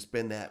 So you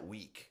spend that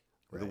week,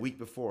 or the Right. week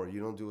before. You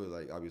don't do it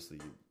like obviously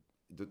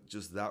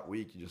just that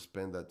week. You just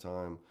spend that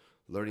time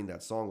learning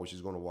that song, which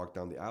is going to walk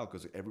down the aisle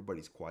because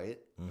everybody's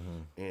quiet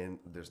and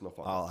there's no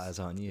fucking All eyes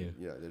on you.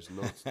 Yeah, there's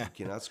no you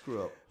cannot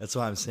screw up. That's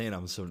why I'm saying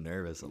I'm so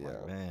nervous. I'm like,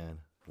 Yeah. man,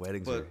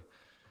 weddings But are.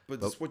 but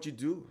that's what you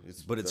do.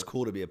 It's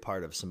Cool to be a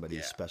part of somebody's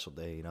Yeah. special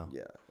day, you know?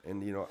 Yeah,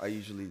 and you know, I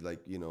usually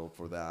like, you know,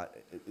 for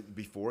that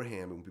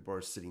beforehand when people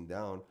are sitting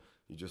down,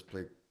 you just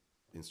play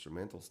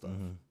instrumental stuff.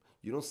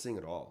 You don't sing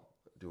at all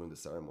during the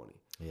ceremony.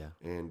 Yeah.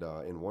 And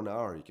in 1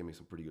 hour, you can make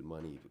some pretty good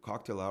money.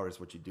 Cocktail hour is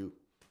what you do.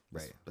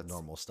 Right. That's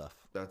Normal stuff.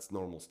 That's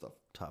normal stuff.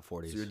 Top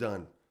 40s. So you're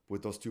done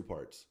with those 2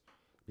 parts.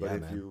 But Yeah,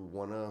 if man. you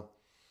wanna,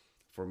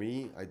 for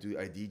me, I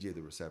DJ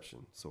the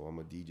reception, so I'm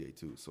a DJ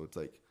too. So it's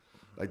like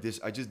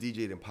this. I just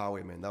DJ'd in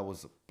Poway, man. That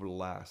was a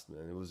blast,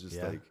 man. It was just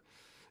Yeah. like,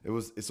 it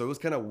was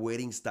kind of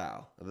wedding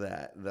style.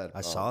 That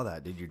I saw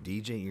that, dude. You're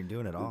DJing. You're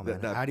doing it all,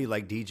 man. that- How do you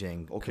like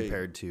DJing Okay,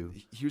 compared to?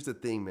 Here's the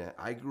thing, man.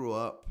 I grew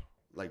up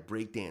like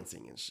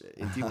breakdancing and shit.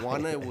 In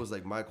Tijuana, it was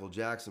like Michael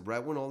Jackson. Right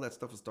when all that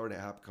stuff was starting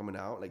to coming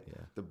out, like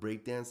the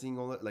breakdancing,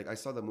 all that. Like I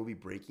saw the movie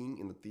Breaking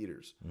in the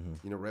theaters.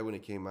 You know, right when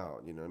it came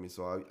out. You know what I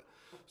mean?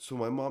 So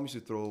my mom used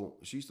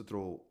to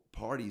throw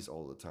parties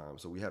all the time.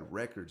 So we had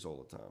records all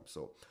the time.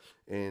 So,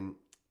 and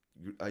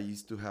I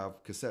used to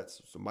have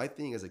cassettes. So my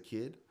thing as a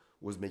kid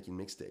was making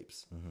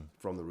mixtapes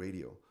from the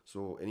radio.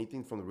 So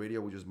anything from the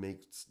radio, we just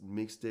make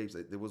mixtapes.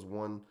 There was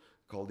one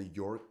called the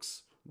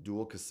Yorks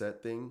dual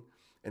cassette thing,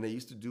 and I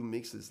used to do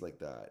mixes like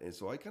that. And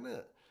so I kind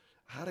of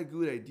had a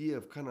good idea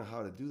of kind of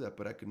how to do that,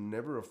 but I could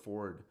never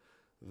afford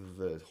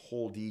the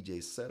whole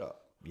DJ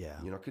setup. Yeah.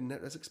 You know,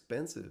 that's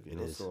expensive. You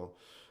know, is. so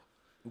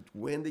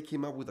when they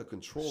came out with a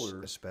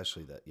controller,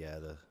 Especially that,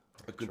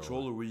 a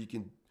controller where you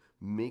can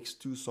mix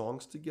 2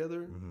 songs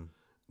together,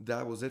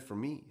 that was it for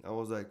me. I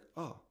was like,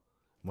 oh.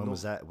 When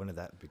was that? When did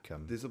that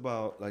become? This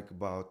about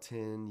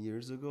 10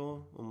 years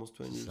ago, almost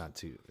 20 years.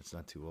 It's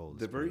not too old.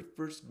 The very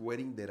first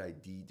wedding that I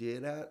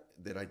DJ'd at,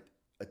 that I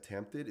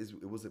attempted,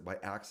 it was by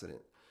accident.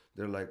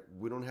 They're like,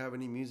 we don't have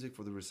any music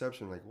for the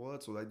reception. I'm like,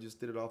 what? So I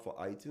just did it off of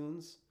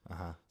iTunes.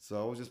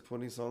 So I was just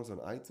putting songs on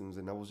iTunes,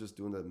 and I was just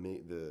doing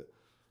the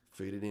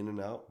faded in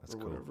and out or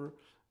whatever.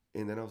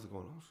 And then I was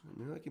going, oh, shit,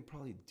 man, I can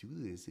probably do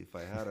this if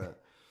I had a.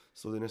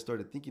 So then I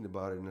started thinking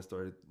about it, and I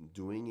started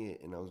doing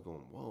it, and I was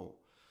going, whoa.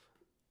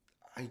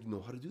 I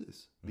know how to do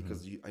this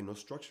because I know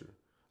structure.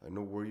 I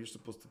know where you're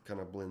supposed to kind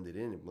of blend it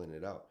in and blend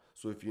it out.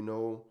 So if you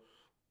know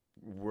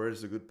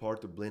where's a good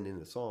part to blend in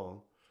the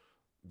song,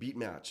 beat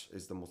match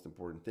is the most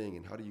important thing.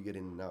 And how do you get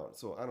in and out?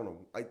 So I don't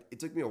know. It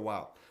took me a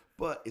while,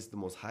 but it's the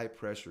most high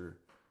pressure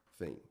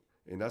thing.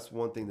 And that's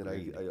one thing that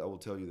I will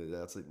tell you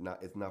that's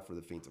it's not for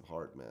the faint of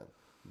heart, man.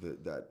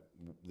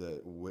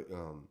 The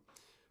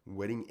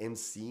wedding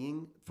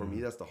emceeing for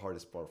me, that's the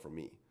hardest part for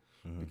me.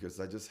 Because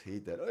I just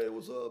hate that. Hey,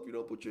 what's up? You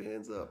know, put your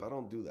hands up. I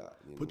don't do that.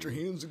 Put your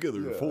hands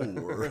together for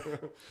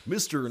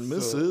Mr. and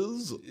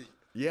Mrs.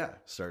 Yeah.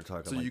 Start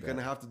talking. So you're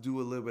gonna have to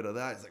do a little bit of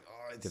that. It's like,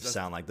 oh, to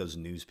sound like those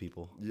news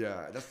people.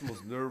 Yeah, that's the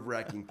most nerve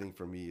wracking thing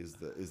for me.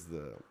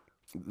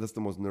 That's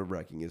the most nerve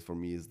wracking is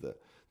the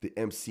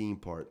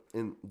emceeing part.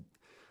 And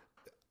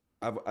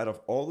out of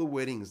all the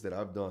weddings that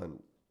I've done,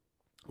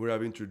 where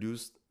I've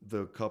introduced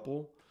the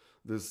couple,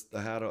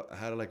 I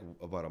had like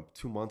about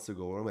 2 months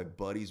ago, one of my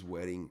buddy's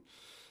wedding.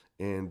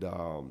 And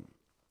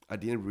I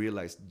didn't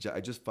realize, I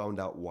just found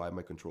out why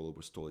my controller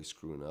was totally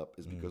screwing up.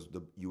 Is because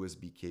the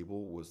USB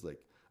cable was like,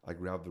 I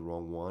grabbed the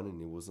wrong one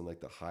and it wasn't like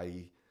the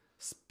high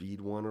speed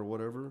one or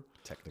whatever.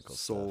 Technical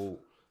stuff. So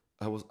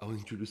I was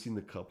introducing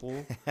the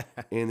couple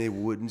and it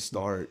wouldn't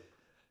start.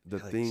 The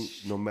thing,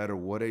 no matter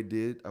what I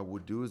did, I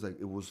would do is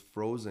like, it was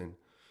frozen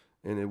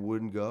and it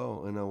wouldn't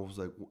go. And I was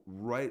like,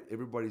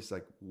 everybody's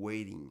like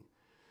waiting.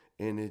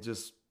 And it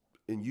just...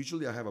 And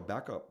usually I have a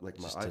backup, like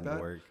my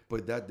iPad.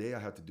 But that day I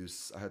had to do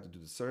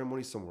the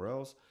ceremony somewhere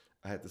else.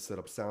 I had to set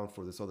up sound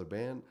for this other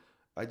band.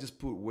 I just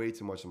put way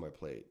too much on my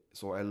plate.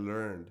 So I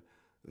learned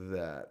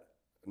that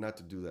not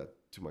to do that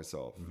to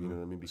myself. You know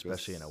what I mean? Because,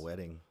 especially in a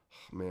wedding,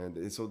 man.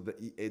 And so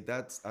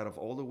that's out of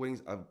all the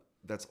weddings,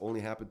 that's only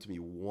happened to me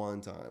one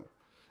time,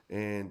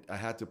 and I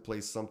had to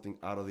play something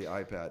out of the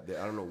iPad.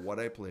 I don't know what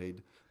I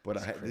played,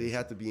 but they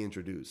had to be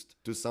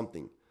introduced to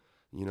something.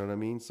 You know what I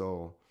mean?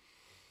 So.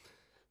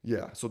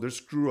 Yeah, so there's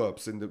screw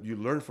ups, and you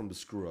learn from the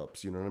screw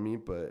ups. You know what I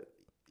mean? But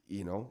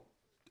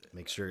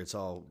make sure it's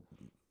all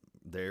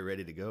there,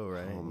 ready to go,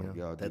 right? Oh my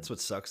God, that's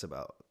what sucks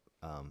about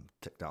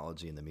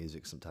technology and the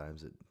music.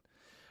 Sometimes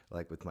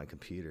like with my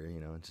computer,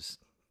 it just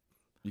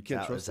you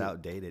can't trust. It's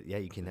outdated. Yeah,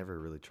 you can never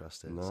really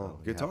trust it. No, so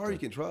guitar you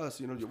can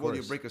trust. Well,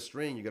 you break a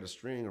string, you got a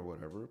string or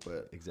whatever.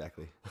 But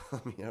exactly. I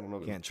mean, I don't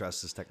know. You can't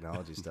trust this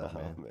technology stuff,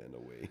 man. No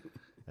way.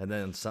 And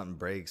then something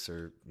breaks,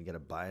 or you got to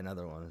buy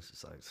another one. It's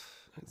just like,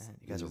 man,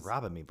 you guys are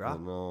robbing me, bro. I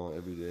know,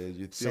 every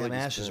day. Sam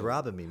Ash is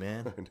robbing me,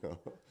 man. I know.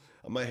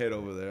 I might head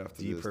over there after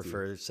this. Do you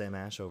prefer Sam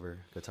Ash over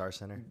Guitar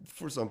Center?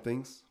 For some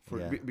things.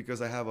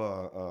 Because I have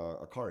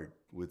a card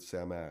with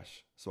Sam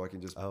Ash. So I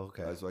can just... Oh,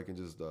 okay. So I can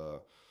just...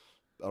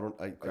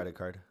 credit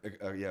card?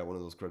 Yeah, one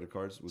of those credit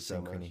cards with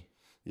Sam Ash.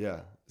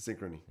 Yeah,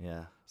 Synchrony.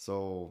 Yeah.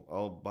 So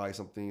I'll buy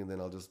something and then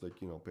I'll just pay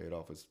it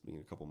off in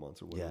a couple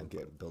months or whatever.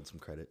 Yeah, build some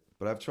credit.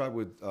 But I've tried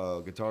with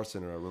Guitar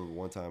Center. I remember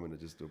one time and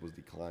it was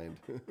declined.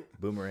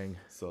 Boomerang.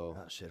 So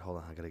oh shit! Hold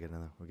on, I gotta get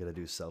another. We gotta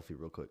do a selfie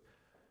real quick.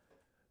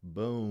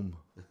 Boom.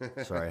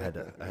 Sorry, I had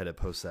to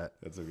post that.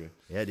 That's okay.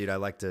 Yeah, dude. I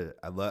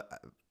love.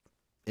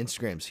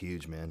 Instagram's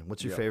huge, man.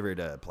 What's your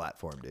favorite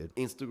platform, dude?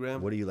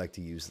 Instagram. What do you like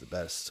to use the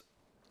best?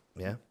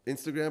 Yeah.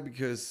 Instagram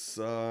because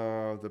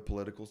the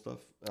political stuff.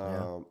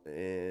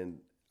 And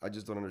I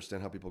just don't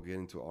understand how people get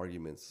into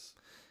arguments.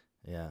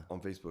 Yeah. On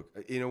Facebook.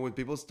 When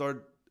people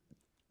start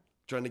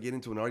trying to get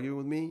into an argument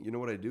with me, you know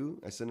what I do?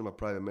 I send them a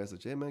private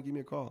message. Hey, man, give me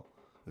a call.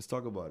 Let's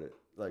talk about it.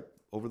 Like,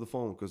 over the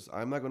phone. Because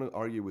I'm not going to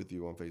argue with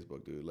you on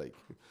Facebook, dude. Like,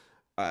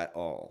 at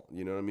all.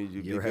 You know what I mean?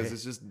 Because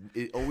it's just,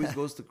 it always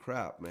goes to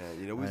crap,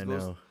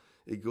 man.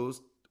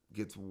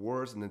 Gets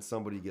worse, and then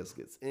somebody gets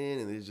in,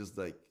 and it's just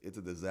like, it's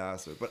a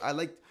disaster. But I'd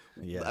like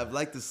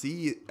to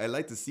see it. I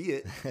like to see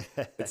it.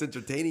 It's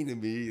entertaining to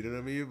me, you know what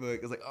I mean? But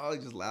it's like, oh,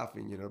 just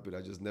laughing, but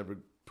I just never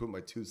put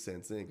my 2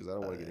 cents in because I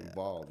don't want to get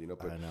involved,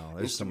 But I know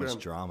there's so much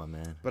drama,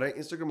 man. But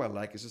Instagram, I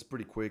like. It's just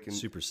pretty quick and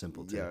super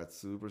simple too. Yeah, it's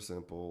super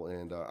simple,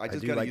 and I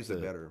just gotta use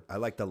it better. I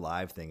like the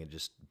live thing. It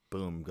just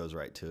boom goes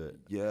right to it.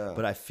 Yeah.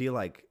 But I feel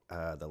like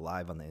the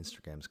live on the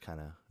Instagram's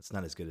it's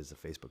not as good as the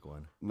Facebook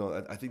one.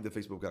 No, I think the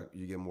Facebook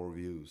you get more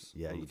views.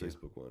 Yeah, on you the do.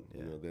 Facebook one,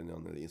 than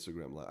on the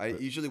Instagram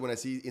live. Usually when I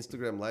see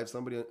Instagram live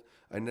somebody,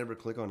 I never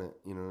click on it.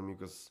 You know what I mean?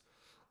 Because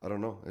I don't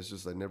know. It's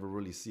just I never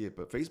really see it.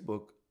 But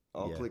Facebook,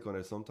 I'll click on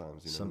it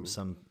sometimes.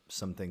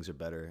 Some things are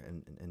better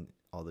in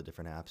all the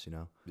different apps.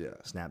 Yeah.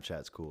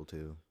 Snapchat's cool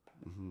too.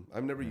 Mm-hmm.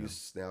 I've never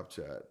used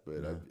Snapchat,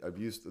 but I've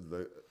used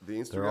the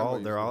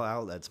Instagram. They're all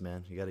outlets,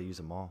 man. You got to use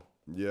them all.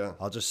 Yeah.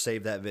 I'll just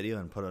save that video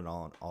and put it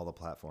on all the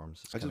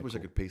platforms. I just wish I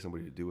could pay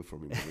somebody to do it for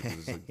me.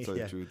 Because it's tell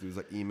you the truth, there's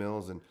like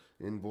emails and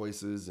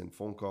invoices and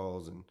phone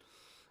calls and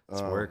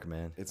it's work,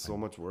 man. It's so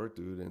much work,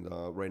 dude. And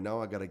right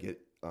now I gotta get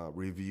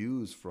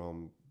reviews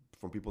from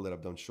people that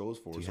have done shows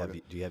for.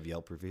 Do you have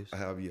Yelp reviews? I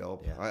have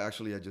Yelp. Yeah. I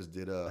just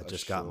did I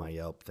just got my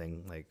Yelp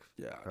thing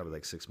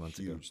probably 6 months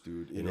ago. Huge,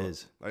 dude. It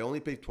is. I only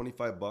paid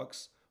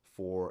 $25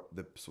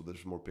 so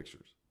there's more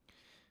pictures.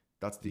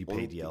 That's the you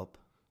paid Yelp.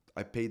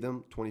 I paid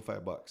them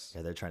 $25.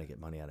 Yeah, they're trying to get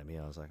money out of me.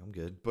 I was like, I'm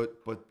good. But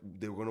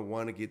they're gonna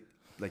want to get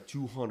like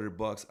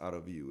 $200 out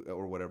of you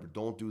or whatever.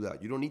 Don't do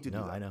that. You don't need to do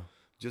that. No, I know.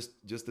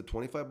 just the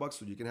 $25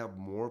 so you can have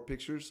more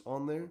pictures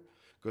on there,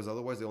 because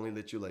otherwise they only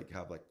let you like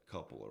have like a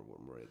couple or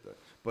one right there.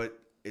 But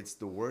it's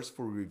the worst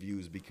for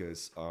reviews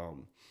because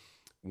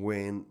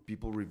when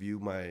people review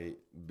my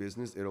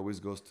business, it always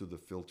goes to the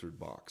filtered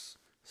box.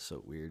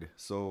 So weird.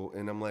 So,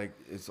 and I'm like,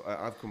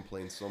 I've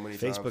complained so many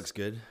times. Facebook's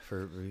good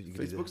for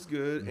Facebook's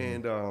good,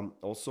 and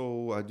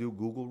also I do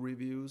Google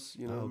reviews.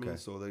 You know what I mean?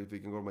 So that if they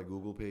can go to my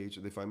Google page,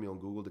 they find me on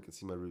Google, they can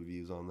see my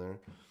reviews on there.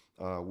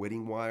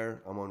 Wedding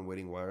Wire, I'm on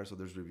Wedding Wire, so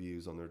there's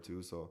reviews on there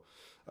too. So,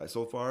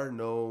 so far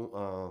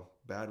no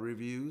bad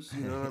reviews.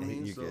 You know what I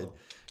mean?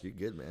 You're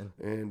good, man.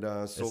 And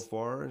so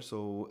far,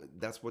 so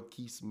that's what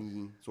keeps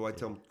me. So I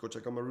tell them, go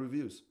check out my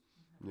reviews.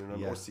 You know what I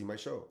mean? Or see my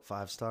show.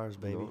 5 stars,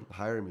 baby. You know,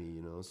 hire me.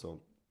 You know, so.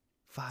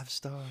 5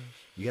 stars.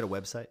 You got a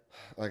website?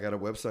 I got a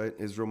website,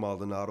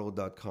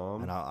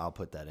 israelmaldonado.com. And I'll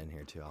put that in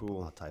here too.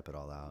 Cool. I'll type it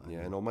all out. Yeah,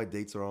 and all my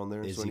dates are on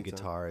there. Izzy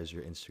Guitar is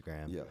your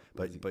Instagram. Yeah.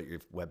 But your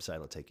website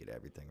will take you to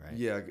everything, right?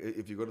 Yeah,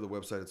 if you go to the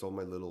website, it's all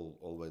my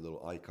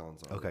little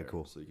icons on there. Okay,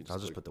 cool. So you can I'll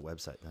just put the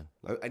website then.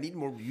 I need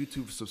more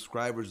YouTube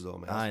subscribers though,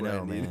 man. That's I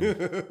know, man.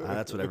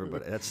 That's what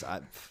everybody.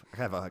 I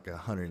have like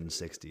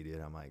 160, dude.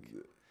 I'm like,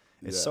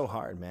 it's so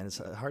hard, man. It's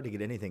hard to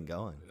get anything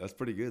going. That's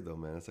pretty good though,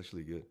 man. That's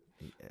actually good.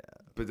 Yeah.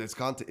 But that's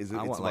content. It's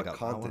I want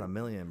content. I want 1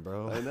 million,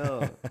 bro. I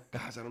know.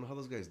 Gosh, I don't know how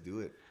those guys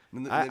do it.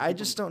 I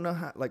just don't know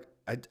how. Like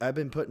I've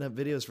been putting up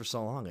videos for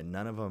so long, and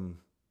none of them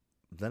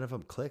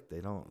click.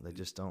 They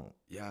just don't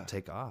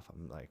take off.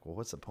 I'm like, well,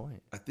 what's the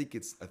point? I think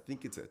it's got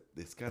to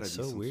be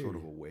so some weird. sort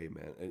of a way,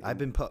 man. I've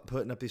been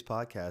putting up these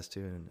podcasts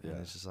too, and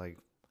it's just like,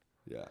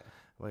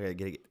 well, I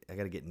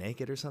gotta get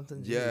naked or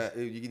something. Yeah,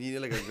 you need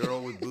like a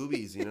girl with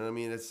boobies. You know what I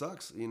mean? It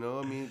sucks. You know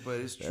what I mean?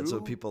 But it's true. That's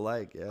what people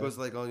like. Yeah, because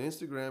like on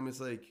Instagram,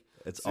 it's like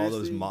it's all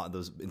those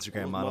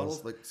Instagram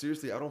models. Like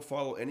seriously, I don't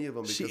follow any of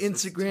them. She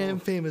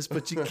Instagram famous,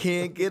 but you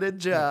can't get a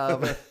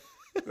job.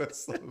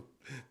 That's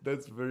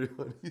very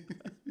funny.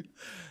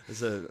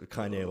 It's a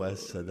Kanye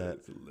West said that.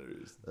 That's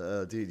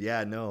hilarious. Dude,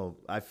 yeah, no,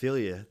 I feel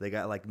you. They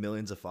got like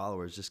millions of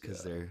followers just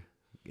because they're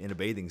in a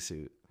bathing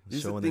suit.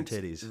 Showing their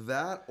titties.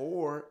 That,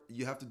 or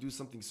you have to do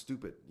something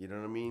stupid. You know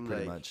what I mean?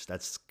 Pretty much.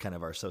 That's kind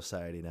of our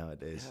society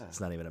nowadays. Yeah. It's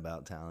not even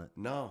about talent.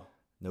 No.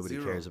 Nobody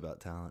cares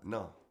about talent.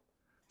 No.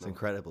 It's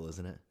incredible,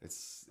 isn't it?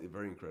 It's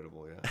very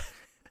incredible, yeah.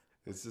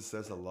 It just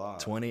says a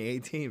lot.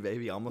 2018,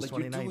 baby. Almost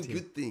like 2019. You're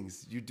doing good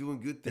things. You're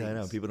doing good things. Yeah, I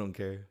know. People don't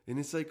care. And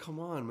it's like, come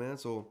on, man.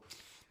 So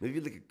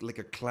maybe like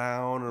a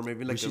clown, or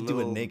maybe like we should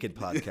do a naked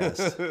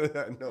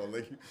podcast. No,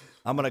 like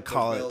I'm going to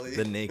call it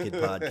the Naked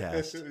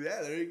Podcast.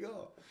 Yeah, there you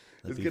go.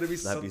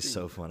 That'd be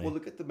so funny. Well,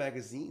 look at the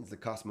magazines, the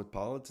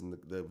Cosmopolitan,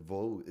 the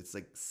Vogue. It's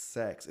like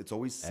sex. It's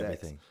always sex.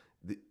 Everything.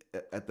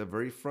 At the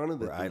very front of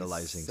the We're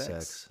idolizing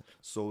sex.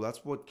 So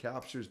that's what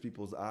captures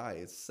people's eye.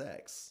 It's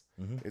sex.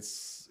 Mm-hmm.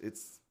 It's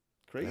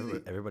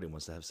crazy. Everybody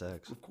wants to have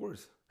sex. Of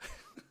course.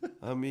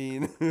 I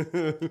mean,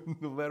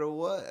 no matter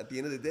what, at the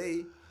end of the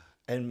day.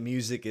 And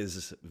music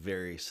is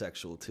very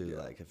sexual too.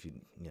 Yeah. Like if you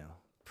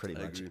pretty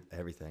much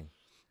everything.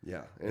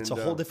 Yeah. And it's a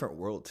whole different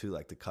world too.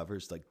 Like the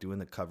covers, like doing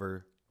the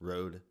cover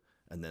road.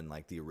 And then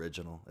like the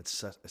original,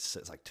 it's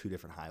like 2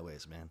 different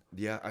highways, man.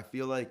 Yeah, I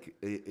feel like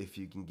if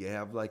you can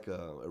have like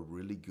a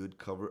really good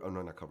cover,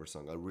 not a cover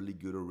song, a really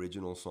good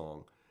original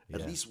song,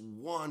 at least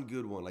one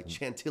good one, like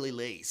Chantilly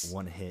Lace,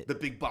 one hit, The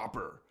Big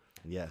Bopper.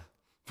 Yeah,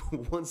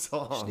 one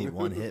song. Just need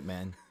one hit,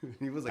 man.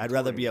 He was like I'd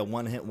rather be a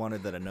one-hit wonder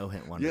than a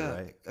no-hit wonder. Yeah,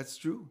 right? That's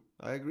true.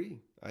 I agree.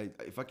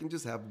 If I can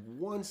just have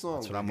one song,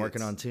 that's what I'm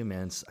working on too,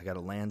 man. I got to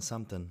land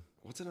something.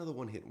 What's another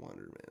one-hit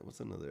wonder, man?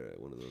 What's another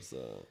one of those?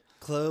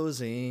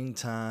 Closing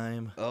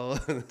time. Oh.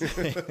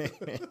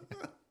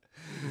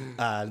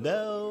 I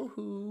know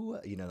who.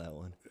 You know that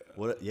one.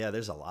 What? Yeah,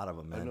 there's a lot of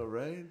them, man. I know,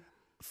 right?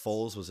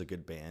 Foles was a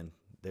good band.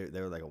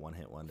 They were like a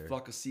one-hit wonder.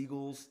 Flock of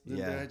Seagulls.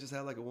 Didn't they just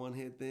have like a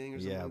one-hit thing or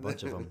something? Yeah, a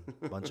bunch of them.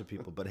 A bunch of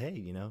people. But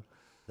hey,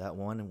 that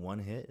one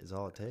hit is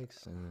all it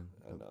takes, and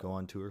go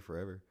on tour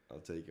forever. I'll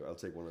take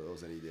one of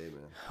those any day,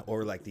 man.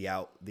 Or like the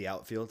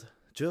outfield.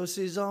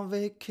 Josie's on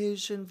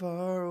vacation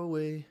far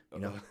away.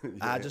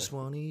 I just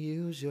want to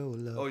use your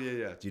love. Oh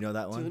yeah. Do you know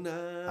that one?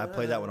 Tonight. I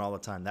play that one all the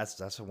time.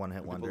 That's a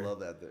one-hit wonder. People love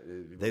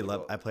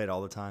that. I play it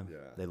all the time. Yeah.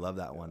 They love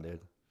that one,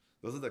 dude.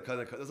 Those are the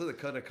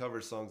kind of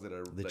cover songs that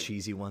are the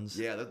cheesy ones.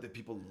 Yeah, the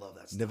people love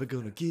that stuff. Never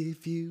gonna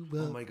give you up.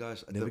 Oh my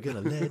gosh. Never gonna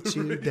let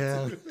you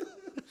down.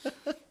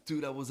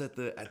 Dude, I was at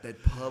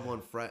that pub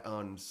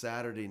on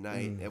Saturday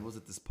night. I was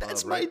at this pub.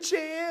 That's my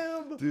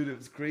jam. Dude, it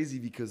was crazy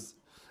because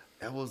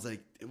it was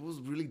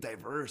really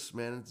diverse,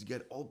 man. You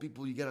got old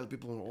people, you got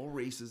people from all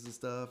races and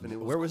stuff. And it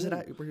was Where was it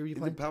at? Where were you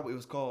playing? It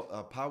was called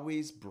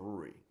Poway's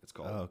Brewery. It's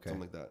called something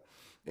like that.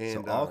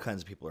 And so all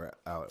kinds of people are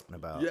out and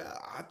about. Yeah,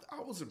 I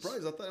was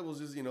surprised. I thought it was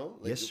just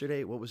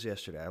yesterday. What was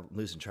yesterday? I'm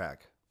losing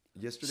track.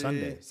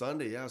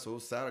 Sunday, yeah. So it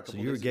was Saturday. So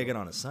you were gigging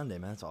on a Sunday,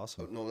 man. That's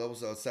awesome. No, that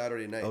was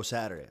Saturday night. Oh,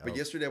 Saturday. But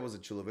yesterday I was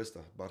at Chula Vista,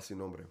 Bar Sin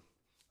Nombre.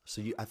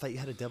 So I thought you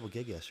had a double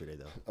gig yesterday,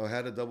 though. I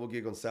had a double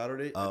gig on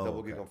Saturday, a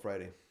double gig on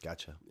Friday.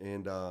 Gotcha.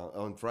 And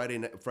on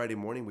Friday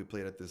morning, we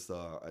played at this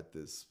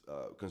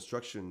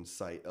construction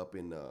site up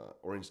in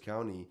Orange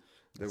County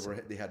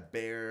They had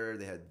bear,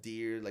 they had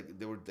deer, like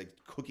they were like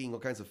cooking all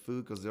kinds of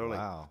food because they're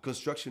Wow. like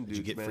construction dudes.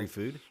 Did you get man. free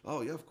food?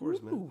 Oh yeah, of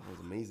course, man. It was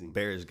amazing.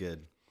 Bear is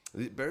good.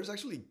 The bear's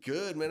actually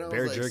good, man. I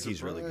Bear was like,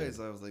 jerky's really good.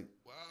 surprised. I was like,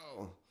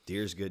 wow.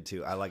 Deer's good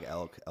too. I like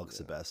elk. Elk's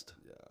the best.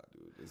 Yeah,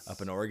 dude. It's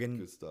Up in Oregon,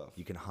 good stuff.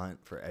 you can hunt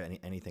for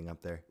anything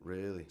up there.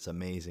 Really? It's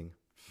amazing.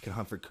 You can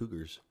hunt for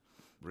cougars.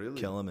 Really?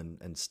 Kill them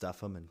and stuff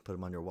them and put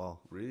them on your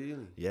wall.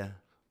 Really? Yeah.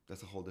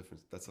 That's a whole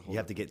difference. That's a whole. You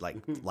have to get like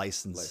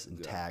license License, and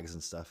yeah. tags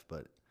and stuff,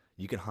 but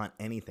you can hunt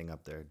anything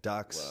up there.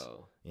 Ducks.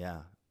 Wow. Yeah.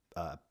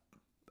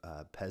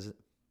 Peasant.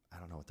 I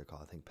don't know what they're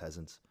called. I think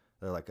peasants.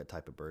 They're like a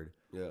type of bird.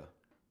 Yeah.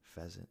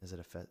 Pheasant. Is it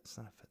a pheasant? It's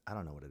not a I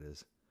don't know what it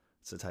is.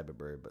 It's a type of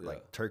bird, but Yeah.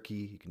 like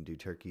turkey, you can do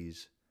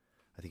turkeys.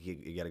 I think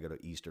you got to go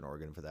to Eastern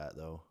Oregon for that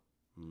though.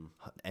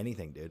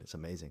 Anything, dude. It's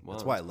amazing. Wow,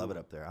 that's why I that's love it cool.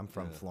 up there. I'm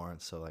from Yeah.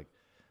 Florence, so like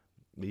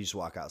you just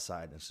walk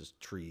outside and it's just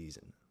trees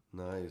and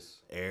Nice.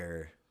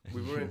 air.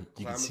 We were in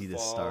you can see the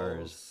Klamath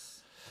stars.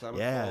 Falls, Klamath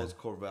Yeah. Falls,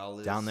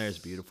 Corvallis. Down there is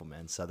beautiful,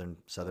 man. Southern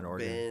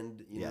Oregon.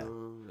 Bend, you Yeah.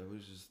 know, that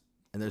was just.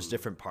 And there's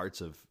different parts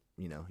of,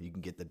 you know, you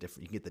can get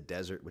the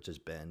desert, which is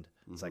Bend.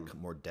 It's like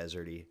more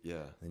deserty.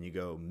 Yeah. Then you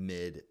go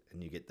mid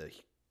and you get the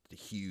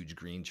huge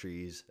green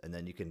trees. And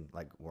then you can,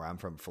 like, where I'm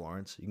from,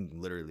 Florence, you can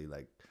literally,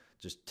 like,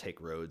 just take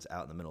roads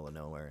out in the middle of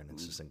nowhere. And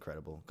it's just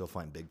incredible. Go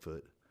find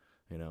Bigfoot,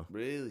 you know?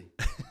 Really?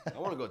 I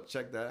want to go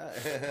check that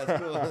out.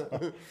 That's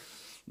cool.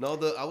 No,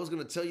 I was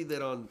gonna tell you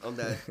that on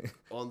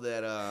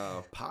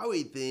that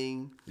Poway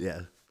thing,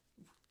 Yeah.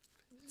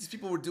 these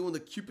people were doing the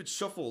Cupid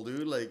Shuffle,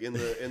 dude, like in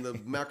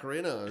the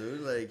Macarena,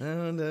 dude, like,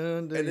 and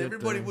And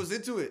everybody was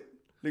into it.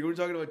 Like, we're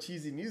talking about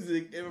cheesy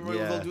music, everybody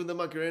was all Yeah. doing the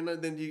Macarena,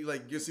 and then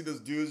you see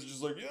those dudes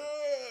just like,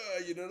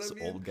 yeah, you know what I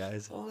mean? Old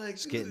guys Oh, like,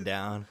 just getting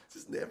down. It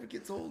just never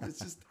gets old. It's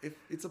just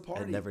it's a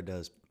party. It never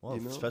does. Well,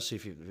 You know? especially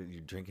if you're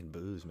drinking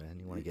booze, man.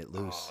 You want to get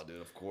loose. Oh, dude,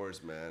 of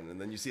course, man.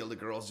 And then you see all the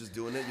girls just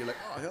doing it. You're like,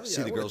 oh, hell yeah.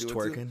 See I the wanna girls do it too.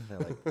 twerking. They're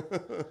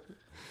like,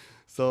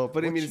 So,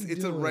 but I What mean, you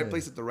it's a right doing?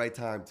 place at the right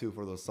time too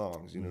for those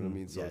songs. You know what I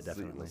mean? So Yeah, it's, you know,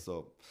 definitely.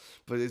 so,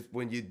 but it's,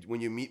 when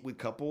you meet with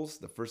couples,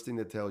 the first thing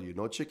they tell you,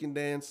 no chicken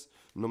dance,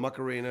 no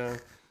Macarena,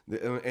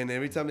 and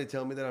every time they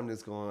tell me that, I'm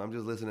just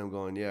listening. I'm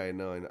going, yeah, I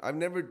know. And I've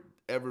never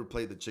ever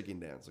played the chicken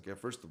dance. Okay,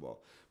 first of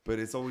all, but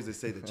it's always they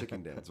say the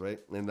chicken dance, right?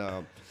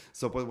 And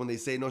so, but when they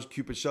say no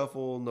Cupid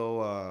Shuffle,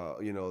 no,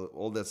 you know,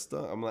 all that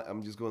stuff,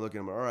 I'm just going looking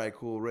at them. All right,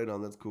 cool, right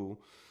on, that's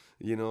cool.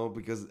 You know,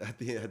 because at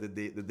the end of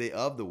the day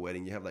of the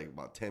wedding, you have like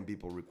about 10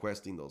 people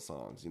requesting those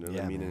songs. You know what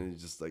I Yeah, mean? man. And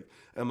it's just like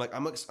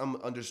I'm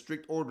under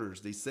strict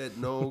orders. They said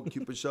no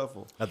Cupid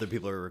Shuffle. other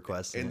people are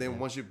requesting. And it, then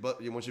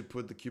yeah. once you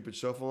put the Cupid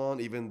Shuffle on,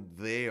 even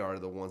they are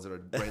the ones that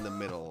are right in the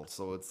middle.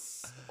 So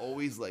it's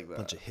always like that.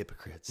 Bunch of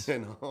hypocrites. I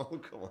know,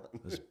 come on.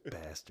 Those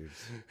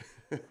bastards.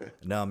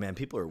 No, man,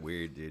 people are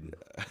weird, dude.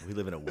 We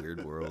live in a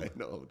weird world. I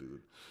know, dude.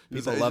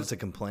 People It's love just- to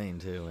complain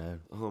too, man.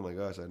 Oh my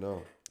gosh, I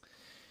know.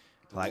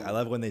 Like I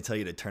love when they tell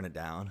you to turn it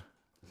down.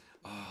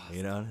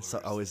 You know, it's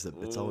always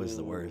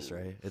the worst,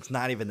 right? It's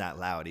not even that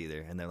loud either,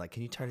 and they're like,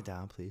 "Can you turn it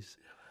down, please?"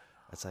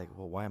 It's like,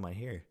 well, why am I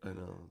here? I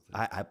know.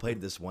 I played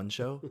this one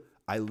show.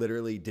 I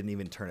literally didn't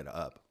even turn it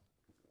up.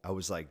 I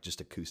was like just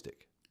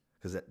acoustic,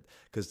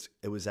 because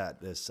it was at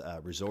this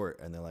resort,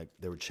 and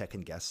they were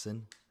checking guests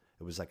in.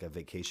 It was like a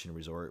vacation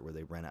resort where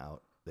they rent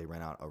out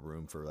a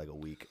room for like a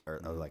week or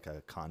like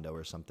a condo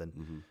or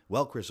something.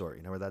 Welk Resort,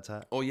 you know where that's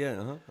at? Oh yeah,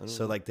 uh-huh. I know.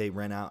 So like they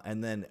rent out,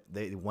 and then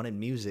they wanted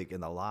music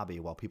in the lobby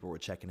while people were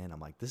checking in. I'm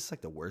like, this is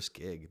like the worst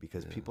gig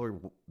because people are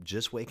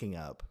just waking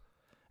up,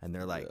 and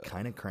they're like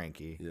kind of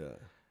cranky. Yeah.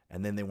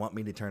 And then they want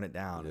me to turn it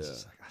down. It's Yeah.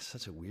 just like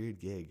such a weird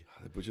gig.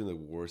 They put you in the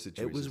worst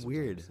situation. It was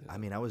weird. I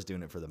mean, I was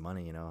doing it for the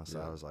money, you know. So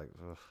I was like,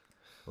 ugh.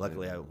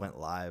 Luckily, I went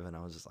live, and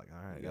I was just like, all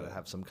right, I gotta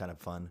have some kind of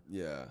fun.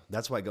 Yeah.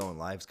 That's why going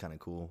live's kind of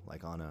cool.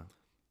 Like on a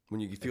When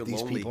you feel if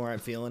these lonely. people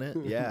aren't feeling it.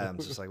 Yeah, I'm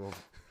just like, well,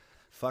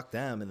 fuck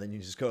them, and then you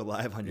just go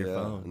live on your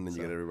phone. And then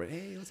you So, get everybody,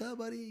 hey, what's up,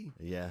 buddy?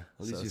 yeah, At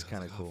so least it's you-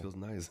 kind of oh, cool. It feels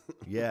nice.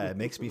 Yeah, it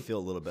makes me feel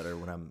a little better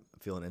when I'm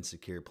feeling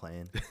insecure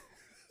playing.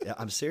 Yeah,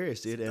 I'm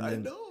serious, dude. And I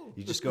then know.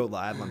 you just go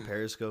live on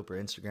Periscope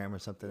or Instagram or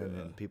something, and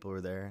then people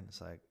are there, and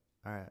it's like,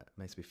 all right, it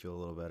makes me feel a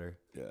little better.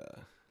 Yeah.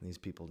 And these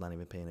people not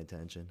even paying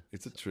attention.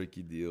 It's a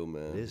tricky deal,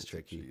 man. It is It's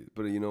tricky.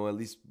 But, you know, at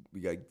least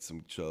we got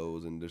some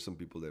shows, and there's some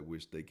people that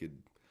wish they could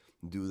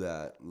do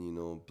that, you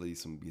know, play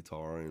some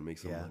guitar and make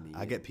some Yeah, money.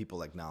 I get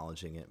people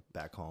acknowledging it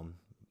back home.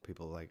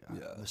 People like,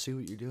 Yeah. I see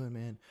what you're doing,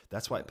 man.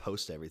 That's why I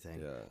post everything.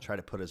 Yeah. Try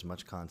to put as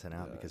much content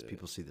out because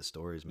people see the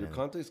stories, man. Your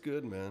content's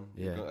good, man.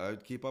 Yeah. I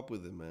keep up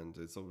with it, man.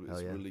 It's Hell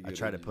really yeah. good. I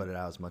try to put it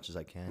out as much as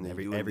I can. And you're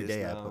Every doing this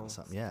day I now. put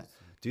something. Yeah,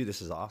 dude,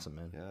 this is awesome,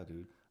 man. Yeah,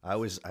 dude.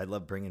 I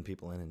love bringing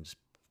people in and just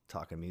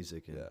talking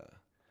music. And Yeah.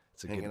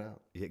 it's a Hanging good,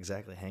 out. Yeah,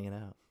 exactly, hanging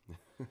out.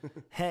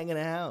 Hanging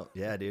out.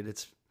 Yeah, dude.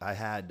 I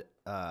had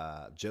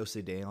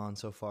Josie Day on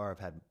so far. I've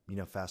had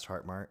Fast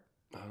Heart Mart.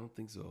 I don't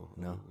think so.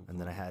 No, and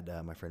then I had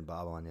my friend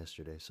Bob on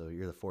yesterday. So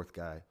you're the fourth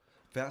guy.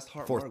 Fast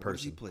Heart. Fourth Mark, what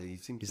does he person. play? He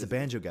seems He's the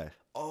banjo guy.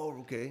 Oh,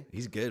 okay.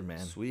 He's good, man.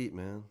 Sweet,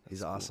 man. He's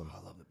That's cool. awesome.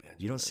 I love the banjo.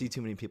 You don't see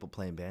too many people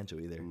playing banjo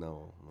either.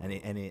 No.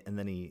 And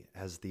then he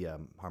has the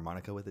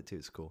harmonica with it too.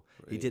 It's cool.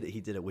 Right.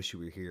 He did a "Wish You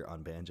Were Here"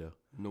 on banjo.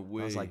 No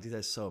way. I was like, dude,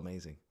 that's so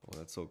amazing. Oh,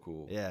 that's so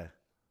cool. Yeah,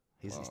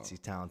 he's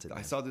talented. I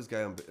Man. saw this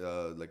guy on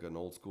like an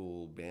old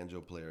school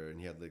banjo player, and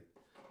he had like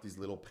these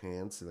little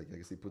pants. Like I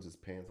guess he puts his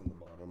pants on the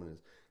bottom and his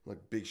like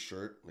big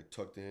shirt like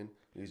tucked in.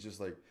 And he's just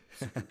like,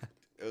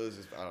 it was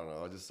just I don't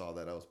know. I just saw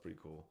that. That was pretty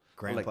cool.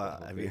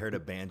 Grandpa, have you heard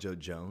of Banjo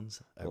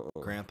Jones?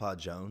 Grandpa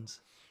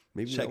Jones.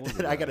 Maybe Check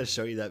that. I gotta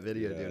show you that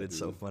video, Yeah, dude. It's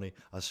so funny.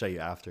 I'll show you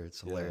after.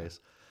 It's hilarious.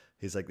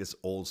 He's like this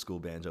old school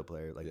banjo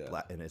player, like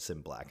black, and it's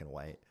in black and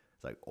white.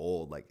 It's like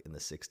old, like in the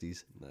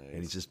 '60s,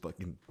 and he's just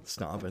fucking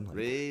stomping. Like,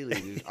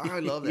 Really, dude. I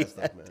love that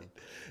stuff, man.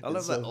 I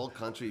love that old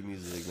country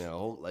music now,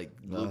 old like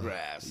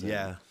bluegrass.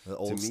 yeah, the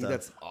old to me, stuff.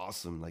 that's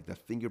awesome. Like that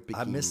finger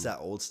picking. I miss that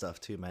old stuff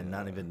too, man.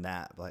 Not even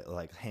that,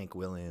 like Hank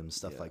Williams,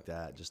 stuff like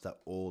that. Just that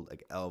old,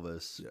 like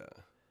Elvis. Yeah.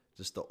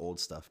 Just the old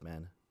stuff,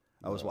 man.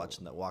 I was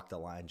watching that Walk the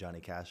Line,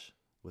 Johnny Cash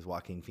with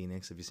Joaquin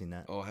Phoenix. Have you seen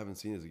that? Oh, I haven't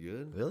seen it. Is it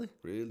good? Really?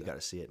 Really? You got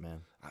to see it,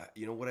 man.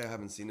 You know what I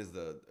haven't seen is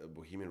the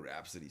Bohemian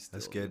Rhapsody. Still,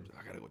 That's good.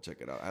 I gotta go check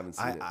it out. I haven't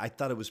seen it. I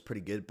thought it was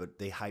pretty good, but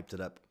they hyped it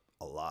up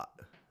a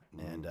lot,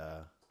 and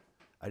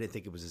I didn't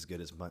think it was as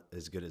good as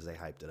they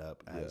hyped it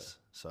up as.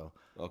 So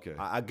Okay.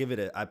 I'd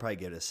probably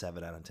give it a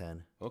 7 out of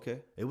 10. Okay.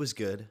 It was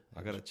good.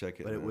 I gotta check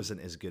it. But it man.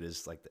 wasn't as good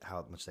as like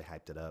how much they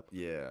hyped it up.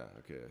 Yeah.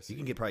 Okay. I see.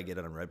 You can probably get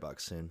it on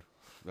Redbox soon.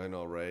 I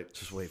know, right?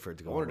 Just wait for it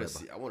to go I on wanted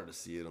Redbox. I wanted to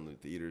see it on the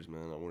theaters,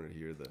 man. I wanted to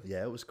hear the.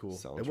 Yeah, it was cool.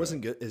 Soundtrack. It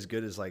wasn't as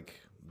good as like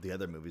the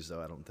other movies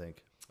though. I don't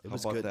think it How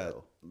was about good that?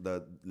 though.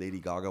 The Lady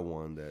Gaga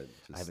one that.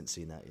 Just, I haven't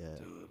seen that yet.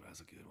 Dude,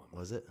 that's a good one.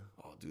 Was it?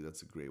 Oh, dude,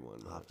 that's a great one.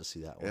 I'll have to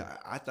see that one. Yeah,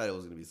 I thought it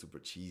was gonna be super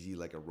cheesy,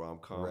 like a rom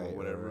com Right, or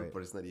whatever, right.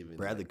 but it's not even.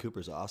 Bradley like,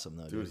 Cooper's awesome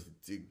though, dude. dude,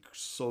 he did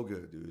so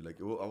good, dude. Like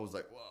I was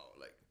like, wow,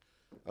 like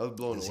I was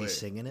blown Is away. he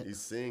singing it? He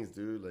sings,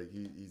 dude. Like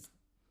he's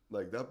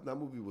like that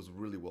movie was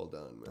really well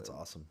done, man. That's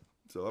awesome.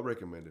 So I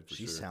recommend it for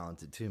She's sure.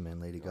 talented too,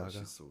 man. Lady Oh, Gaga.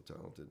 she's so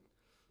talented.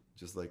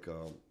 Just like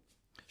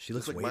She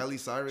looks like way, Miley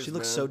Cyrus. She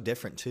looks man. so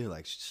different too.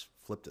 Like she's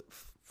flipped it,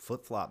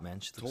 flip flop, man.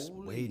 She looks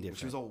Totally. way different.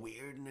 She was all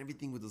weird and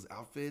everything with those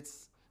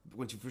outfits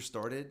when she first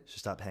started. She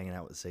stopped hanging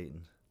out with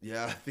Satan.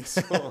 Yeah, I think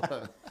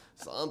so.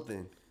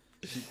 Something.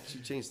 She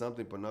changed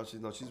something, but now she's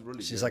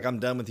really. She's good. like, I'm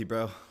done with you,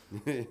 bro.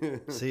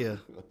 See ya.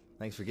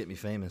 Thanks for getting me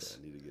famous.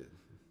 I need to get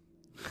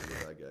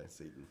that guy,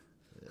 Satan.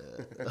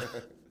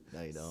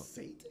 No, you don't.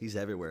 Satan. He's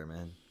everywhere,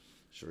 man.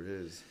 Sure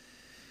is.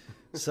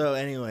 So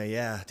anyway,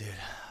 yeah,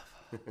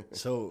 dude.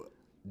 So,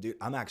 dude,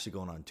 I'm actually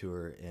going on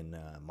tour in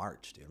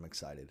March, dude. I'm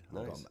excited.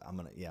 Nice. I'm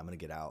gonna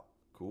get out.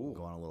 Cool.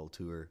 Go on a little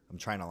tour. I'm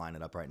trying to line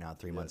it up right now.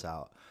 3 months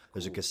out.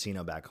 There's a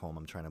casino back home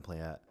I'm trying to play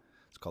at.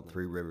 It's called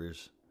Three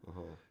Rivers.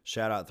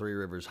 Shout out Three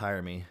Rivers.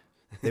 Hire me.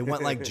 They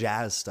want like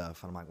jazz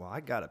stuff, and I'm like, well, I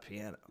got a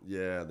piano.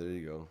 Yeah, there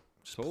you go.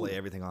 Just play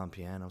everything on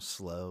piano,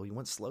 slow. You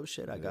want slow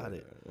shit? I got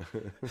it.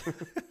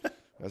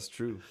 That's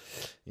true.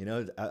 You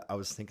know, I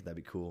was thinking that'd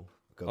be cool.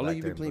 Go How back long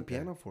you there been playing and book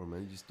piano for,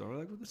 man? You started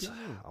like with the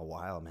piano? A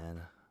while,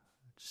 man.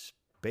 Just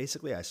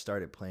basically, I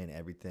started playing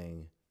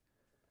everything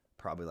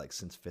probably like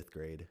since 5th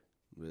grade.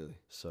 Really?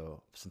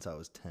 So since I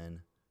was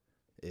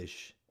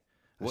 10-ish,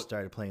 I What-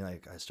 started playing.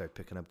 Like I started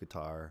picking up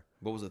guitar.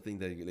 What was the thing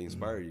that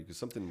inspired you? Because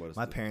something was.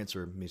 My parents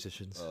were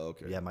musicians. Oh,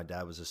 okay. Yeah, my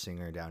dad was a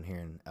singer down here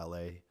in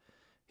L.A.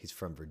 He's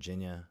from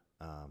Virginia,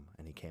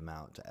 and he came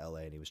out to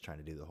L.A. and he was trying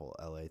to do the whole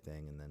L.A.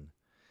 thing, and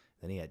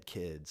then he had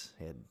kids.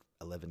 He had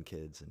 11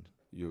 kids, and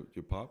Your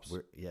pops?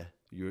 yeah.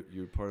 You're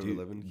part Dude, of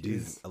 11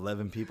 kids?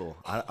 11 people.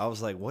 I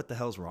was like, what the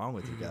hell's wrong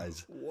with you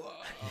guys? Wow.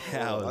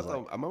 Yeah, I I was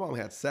thought my mom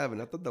had 7.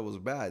 I thought that was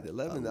bad.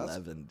 11.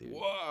 11, dude.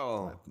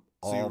 Wow.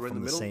 So you All were in from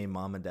the the middle? same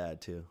mom and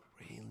dad, too.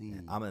 Really?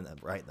 I'm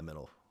right in the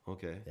middle.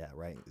 Okay. Yeah,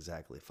 right,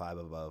 exactly. 5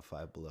 above,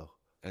 5 below.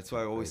 That's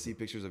why I always see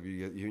pictures of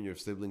you and your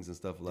siblings and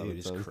stuff a lot Dude, of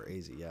it's times.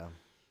 crazy, yeah.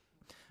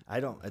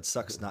 It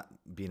sucks not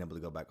being able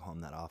to go back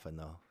home that often,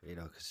 though, you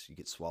know, because you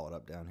get swallowed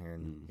up down here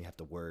and you have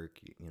to work.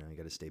 You know, you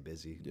got to stay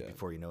busy. Yeah.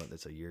 Before you know it,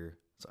 that's a year.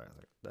 Sorry,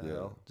 like, the Yeah.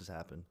 hell just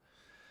happened?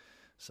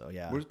 So,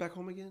 yeah. Where's back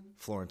home again?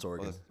 Florence, Oh,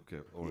 Oregon. okay.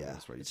 Oregon, Yeah,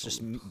 that's right. you it's told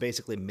just me.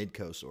 basically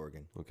mid-coast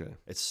Oregon. Okay.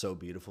 It's so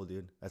beautiful,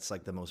 dude. That's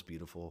like the most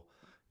beautiful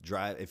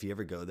drive. If you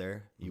ever go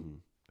there,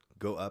 you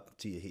go up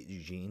to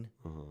Eugene,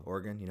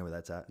 Oregon. You know where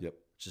that's at? Yep.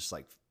 It's just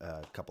like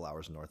a couple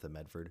hours north of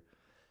Medford.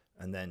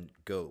 And then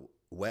go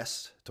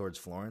west towards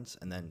Florence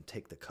and then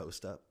take the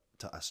coast up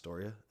to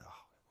Astoria. Oh,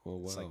 Oh,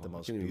 wow. it's like the I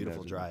most can't even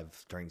beautiful imagine.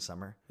 drive during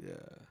summer. Yeah.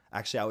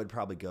 Actually, I would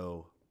probably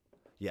go,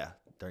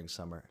 during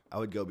summer. I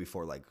would go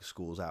before like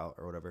school's out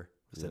or whatever.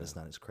 Because then it's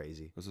not as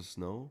crazy. Does it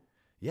snow?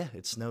 Yeah,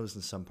 it snows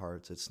in some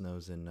parts. It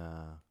snows in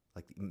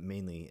like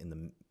mainly in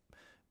the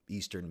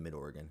eastern mid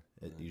Oregon.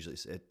 It usually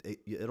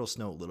it'll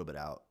snow a little bit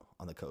out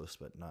on the coast,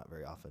 but not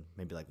very often.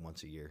 Maybe like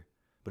once a year.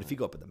 But if you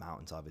go up in the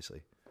mountains,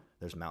 obviously,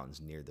 there's mountains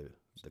near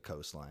the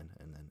coastline,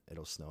 and then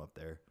it'll snow up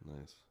there.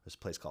 Nice. There's a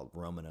place called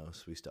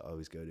Romanos we used to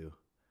always go to.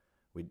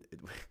 we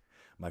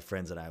my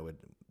friends and I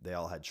they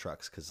all had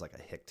trucks because like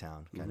a hick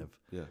town kind of.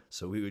 Yeah.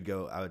 So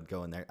I would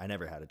go in there. I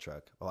never had a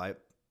truck. Well, I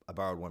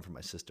borrowed one from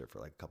my sister for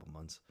like a couple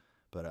months,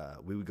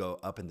 but we would go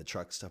up in the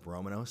truck stuff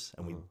Romanos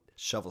and we'd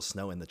shovel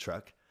snow in the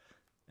truck,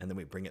 and then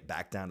we bring it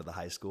back down to the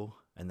high school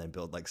and then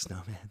build like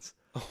snowmans.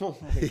 Oh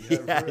my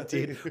God, yeah, really?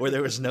 dude, where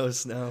there was no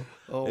snow.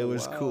 Oh, it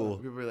was wow. cool.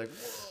 People were like,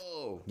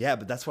 whoa. Yeah,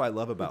 but that's what I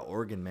love about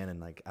Oregon, man, and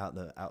like out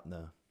in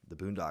the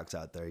boondocks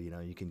out there. You know,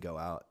 you can go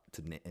out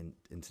to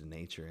into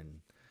nature,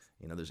 and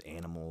you know, there's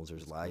animals,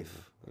 there's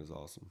life. That was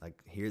awesome.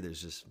 Like here,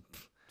 there's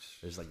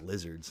like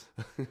lizards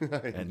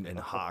and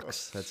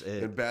hawks. That's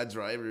it. And bad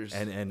drivers.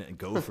 And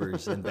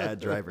gophers and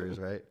bad drivers,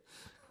 right?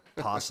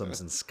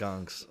 Possums and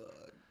skunks.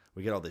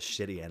 We get all the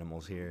shitty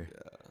animals here.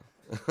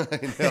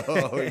 I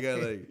know. We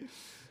got like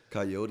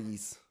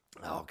coyotes.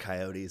 Oh,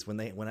 coyotes! When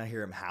I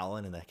hear them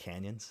howling in the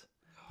canyons,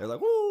 they're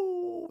like,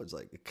 "Woo!" It's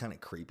like kind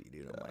of creepy,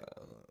 dude. I'm like,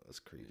 oh, that's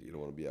creepy. You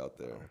don't want to be out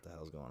there. What the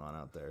hell's going on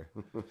out there?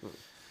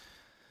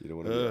 You don't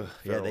want to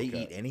be yeah, they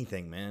eat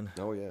anything, man.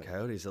 Oh yeah,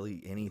 coyotes, they'll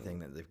eat anything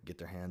that they get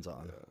their hands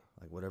on. Yeah.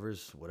 Like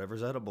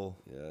whatever's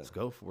edible. Yeah, let's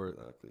go for it.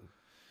 Exactly.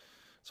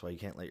 That's why you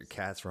can't let your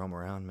cats roam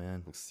around,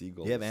 man. Like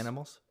seagulls. Do you have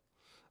animals?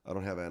 I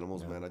don't have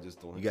animals, man. I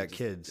just don't. You got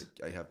kids.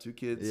 I have 2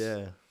 kids.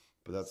 Yeah.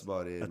 But that's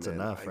about it. That's man.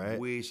 enough, right? I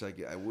wish I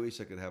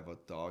could have a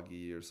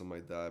doggy or something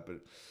like that,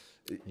 but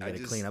You got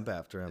to clean up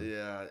after them.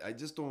 Yeah, I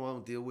just don't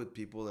want to deal with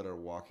people that are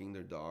walking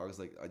their dogs.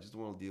 Like, I just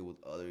want to deal with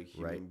other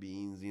human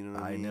beings. You know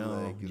what I mean? I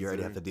know. Like, you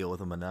already have to deal with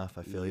them enough.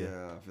 I feel you.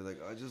 Yeah, I feel like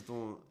I just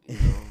don't. You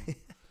know.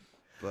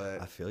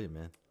 But I feel you,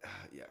 man.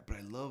 Yeah, but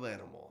I love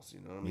animals. You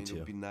know what I mean? too. It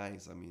would be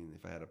nice. I mean,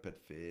 if I had a pet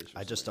fish.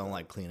 I just don't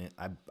like cleaning.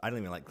 I don't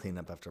even like cleaning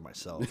up after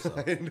myself. So.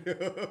 I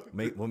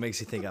know. What makes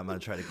you think I'm gonna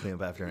try to clean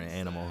up after an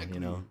animal? You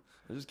know.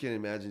 I just can't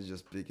imagine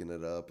just picking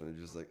it up and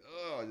just like,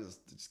 oh, I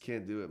just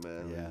can't do it,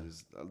 man. Yeah.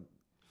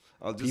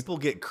 I'll just. People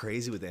get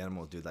crazy with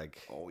animals, dude. Like,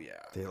 Oh yeah.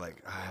 they're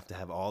like, I have to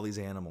have all these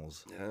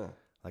animals. Yeah.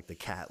 Like the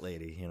cat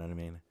lady, you know what I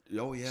mean?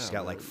 Oh yeah. She's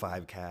got man. like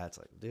 5 cats.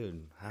 Like,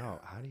 dude, how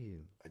do you?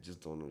 I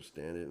just don't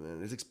understand it,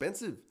 man. It's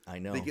expensive. I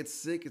know. They get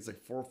sick. It's like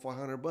 $400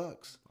 or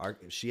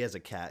 $500. She has a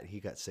cat. He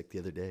got sick the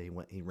other day.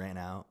 He ran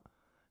out,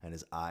 and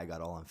his eye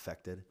got all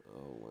infected.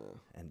 Oh wow.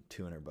 And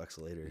 $200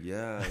 later.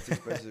 Yeah, it's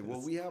expensive.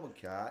 Well, we have a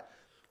cat.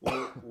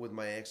 Well, with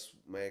my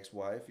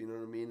ex-wife, you know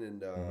what I mean,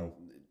 and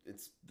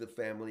it's the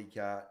family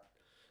cat,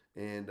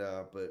 and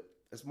but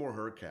it's more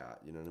her cat,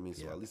 you know what I mean.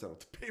 So at least I don't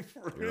have to pay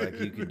for it. You're like,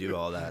 you can do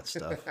all that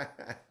stuff.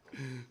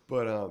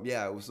 But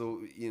yeah,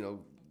 so you know,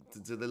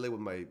 so they live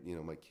with my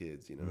my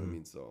kids, you know what I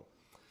mean. So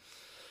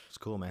It's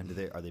cool, man.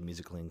 Are they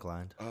musically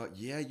inclined?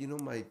 yeah, you know,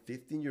 my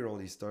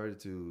 15-year-old, he started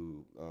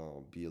to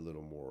be a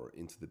little more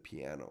into the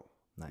piano.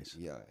 Nice.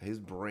 Yeah, his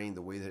brain,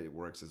 the way that it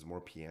works, is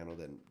more piano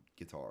than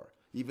guitar.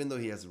 Even though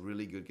he has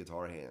really good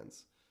guitar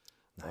hands.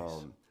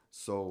 Nice.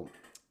 So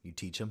you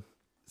teach him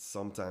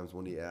sometimes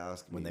when he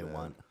asks me, when they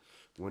want.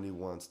 When he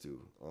wants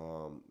to.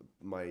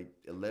 My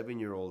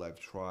 11-year-old, I've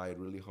tried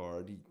really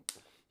hard.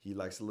 He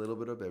likes a little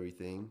bit of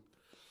everything,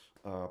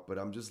 but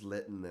I'm just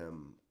letting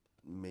them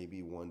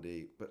maybe one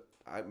day. But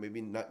maybe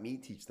not me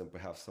teach them,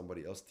 but have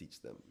somebody else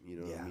teach them.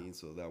 You know what I mean?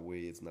 So that way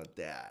it's not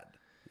dad.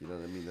 You know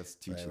what I mean? That's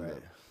teaching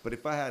them. But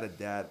if I had a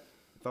dad.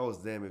 If I was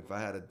them, if I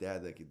had a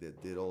dad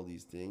that did all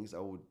these things, I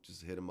would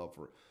just hit him up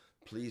for,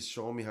 please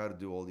show me how to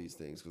do all these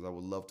things, because I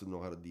would love to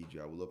know how to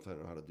DJ. I would love to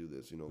know how to do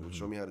this. You know,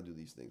 show me how to do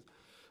these things.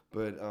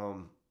 But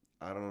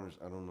I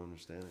don't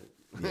understand it.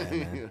 Yeah,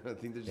 man. I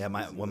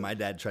think when my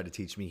dad tried to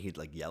teach me, he'd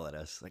like yell at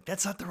us, like,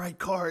 "That's not the right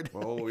chord."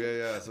 Oh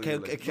yeah. So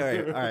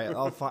okay, all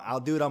right.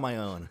 I'll do it on my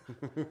own.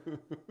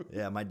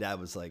 Yeah, my dad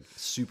was like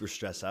super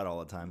stressed out all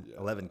the time.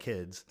 11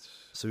 kids,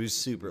 so he was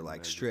super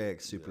like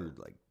strict, super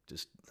like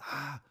just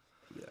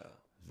Yeah.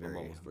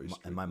 very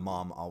and my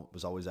mom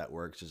was always at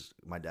work. Just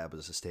my dad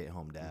was a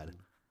stay-at-home dad,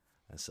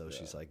 and so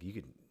she's like,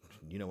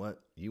 you know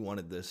what, you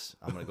wanted this,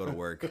 I'm gonna go to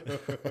work.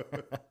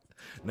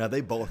 No,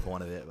 they both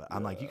wanted it, but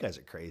I'm like, you guys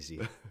are crazy.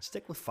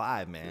 Stick with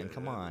 5, man.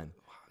 Come on.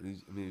 I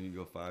mean, you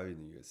go 5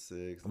 and you get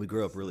 6. We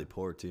grew up really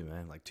poor too,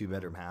 man. Like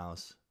 2-bedroom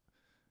house,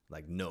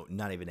 like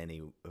not even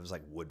any. It was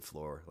like wood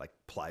floor, like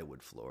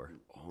plywood floor.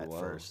 At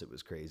first, it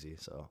was crazy.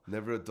 So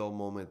never a dull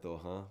moment though,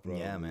 huh?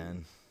 Probably. Yeah,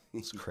 man,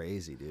 it's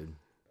crazy, dude.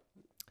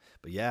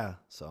 But yeah,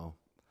 so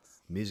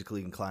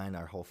musically inclined,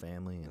 our whole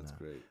family, and that's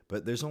great.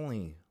 But there's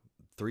only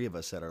 3 of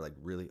us that are like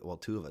really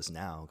 2 of us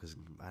now, because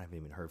I haven't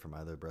even heard from my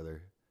other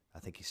brother. I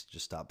think he's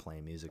just stopped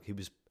playing music.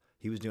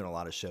 He was doing a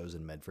lot of shows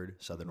in Medford,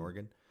 Southern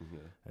Oregon,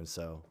 and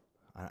so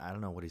I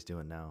don't know what he's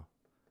doing now.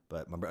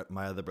 But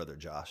my other brother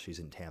Josh, he's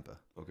in Tampa.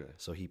 Okay,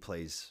 so he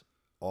plays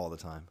all the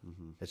time.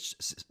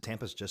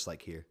 Tampa's just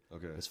like here.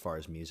 Okay, as far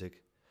as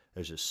music,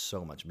 there's just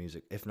so much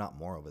music, if not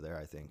more over there.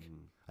 I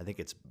think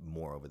it's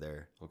more over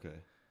there. Okay.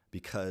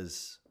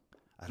 Because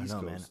I don't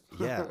know, man.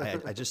 Yeah,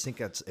 I just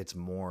think it's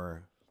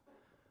more.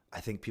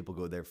 I think people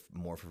go there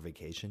more for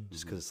vacation,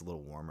 just because it's a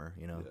little warmer,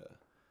 you know. Yeah.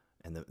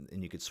 And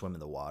you could swim in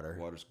the water.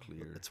 Water's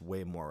clear. It's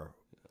way more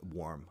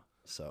warm,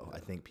 so I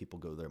think people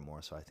go there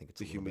more. So I think it's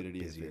the humidity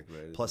busier.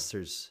 Right? Plus,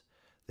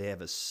 they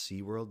have a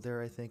SeaWorld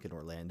there, I think, in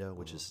Orlando,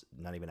 which is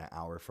not even an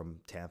hour from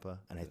Tampa.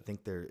 And I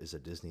think there is a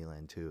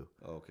Disneyland too.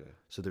 Oh, okay.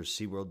 So there's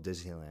SeaWorld,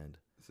 Disneyland.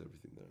 It's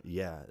everything there.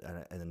 Yeah,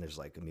 and then there's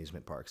like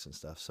amusement parks and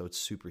stuff. So it's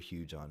super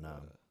huge on,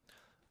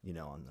 you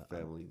know, on the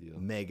Family deal.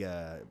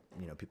 mega,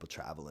 you know, people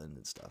traveling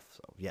and stuff.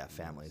 So yeah,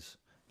 families.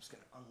 I'm just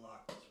gonna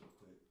unlock this real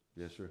quick.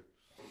 Yeah, sure.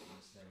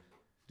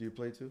 Do you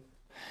play too?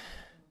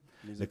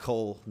 Music?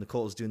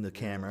 Nicole's doing the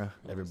camera.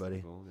 Everybody.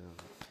 Nicole,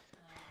 yeah.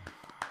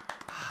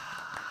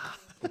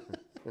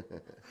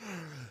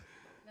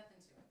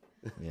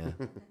 Yeah.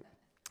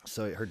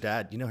 So her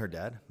dad, you know her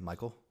dad,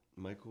 Michael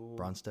Michael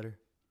Bronstetter,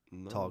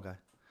 No. tall guy.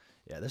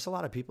 Yeah, there's a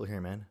lot of people here,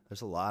 man.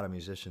 There's a lot of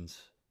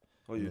musicians.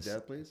 Oh, your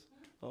dad plays?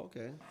 Oh,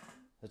 okay.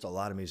 There's a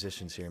lot of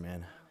musicians here,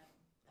 man.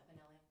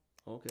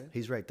 Okay.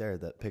 He's right there.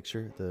 That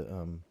picture,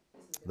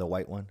 the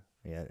white one.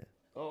 Yeah,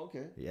 Oh,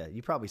 okay. yeah.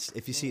 You probably,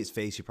 if you see his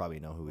face, you probably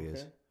know who he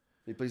is. Okay.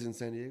 He plays in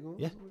San Diego?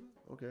 Yeah.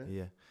 Okay.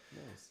 Yeah,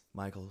 Nice.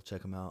 Michael,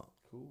 check him out.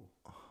 Cool.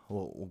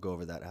 We'll go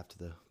over that after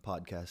the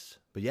podcast.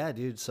 But yeah,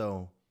 dude.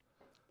 So,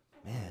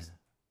 man,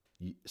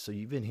 so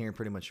you've been here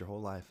pretty much your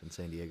whole life in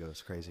San Diego.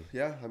 It's crazy.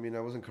 Yeah, I mean,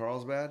 I was in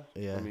Carlsbad.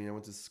 Yeah. I mean, I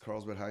went to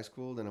Carlsbad High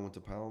School, then I went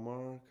to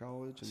Palomar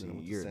College, and So then I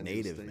went you're to a San Diego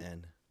native, State.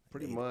 man.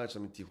 Pretty Native. much. I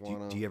mean,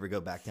 Tijuana. Do you ever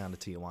go back down to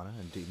Tijuana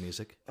and do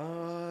music?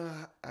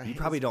 I You hate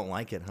probably this- don't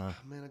like it, huh?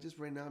 Man,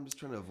 right now I'm just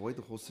trying to avoid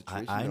the whole I,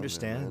 situation. I down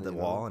understand there, man, the you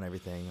wall know? and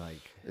everything. Like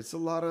It's a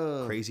lot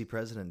of crazy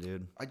president,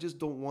 dude. I just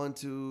don't want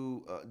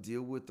to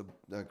deal with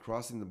the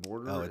crossing the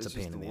border. Oh, it's a just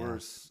pain in the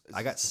worst. ass.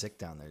 I got sick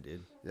down there,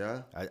 dude.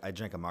 Yeah. I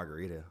drank a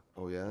margarita.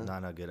 Oh yeah.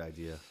 Not a good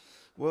idea.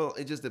 Well,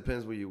 it just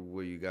depends where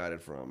you got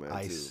it from, man.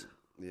 Ice.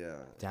 Too. Yeah.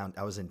 Down,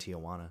 I was in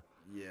Tijuana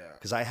Yeah.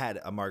 because I had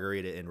a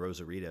margarita in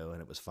Rosarito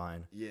and it was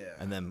fine. Yeah.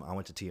 And then I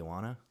went to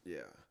Tijuana. Yeah.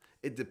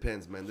 It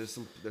depends, man. There's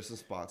some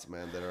spots,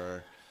 man, that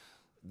are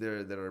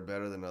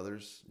better than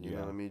others. You know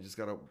Yeah. what I mean? You just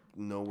gotta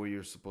know where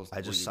you're supposed to.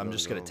 I'm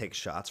just gonna take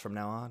shots from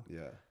now on.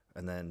 Yeah.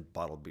 And then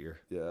bottled beer.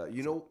 Yeah.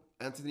 You know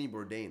Anthony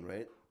Bourdain,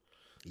 right?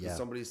 Yeah.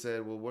 Somebody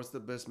said, "Well, what's the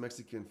best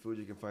Mexican food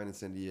you can find in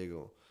San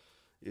Diego?"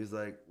 He's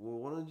like, "Well,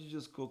 why don't you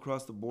just go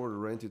across the border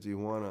right into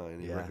Tijuana?" And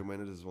he Yeah.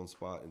 recommended this one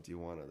spot in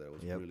Tijuana that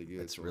was really good.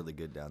 It's really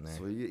good down there.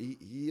 So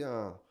he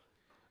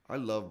I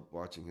love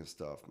watching his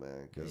stuff,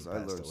 man, because he I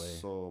passed learned away.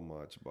 so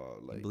much about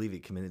I like. believe he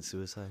committed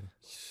suicide.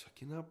 I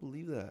cannot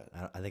believe that.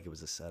 I think it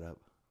was a setup.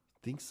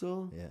 Think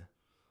so? Yeah,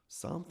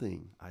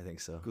 Something. I think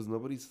so. Because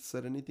nobody's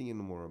said anything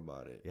anymore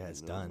about it. Yeah,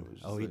 it's you know? done.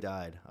 It's just Oh, he like,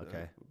 died.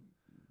 Okay.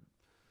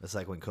 That's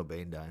like when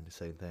Cobain died. The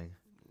same thing.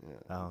 Yeah.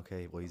 Oh,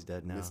 okay. Well, he's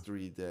dead now.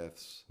 Mystery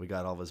deaths. We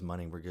got all of his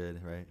money. We're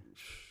good, right?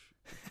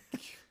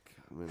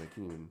 God, man, I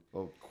can't even.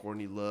 Oh,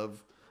 corny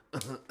love. All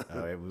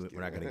right,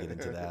 we're not gonna get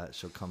into that.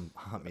 She'll come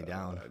hunt me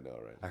down. I know,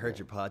 right? I heard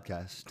your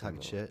podcast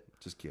talking shit.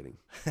 Just kidding.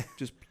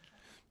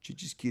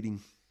 just kidding.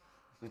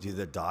 Dude,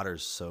 their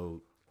daughter's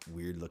so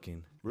weird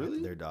looking.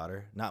 Really? Their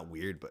daughter, not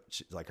weird, but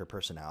like her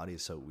personality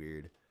is so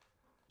weird.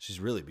 She's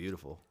really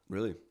beautiful.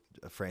 Really?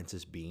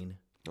 Frances Bean.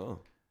 Oh.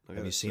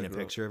 Have you seen a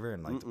picture of her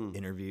and like the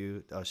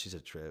interview? Oh, she's a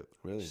trip.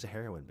 Really? She's a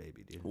heroin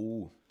baby, dude.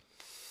 Ooh.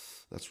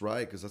 That's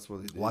right, because that's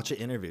what they did. Watch an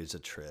interview. It's a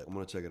trip. I'm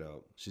gonna check it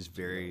out. She's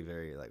very,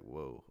 very like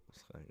whoa.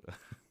 It's like-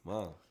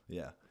 Wow.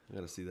 yeah, I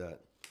gotta see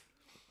that.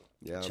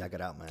 Yeah. check it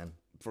out, man.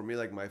 For me,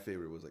 like my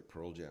favorite was like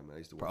Pearl Jam. I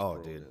used to watch Oh,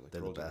 Pearl dude, Jam. Like,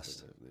 they're Pearl the Jam's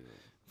best. like,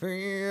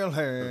 Feel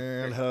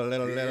her,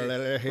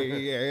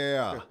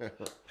 yeah.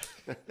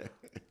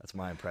 That's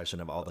my impression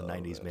of all the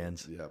 '90s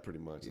bands. yeah, pretty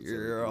much. It's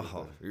Yeah,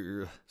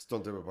 everything. yeah.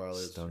 Stone Temple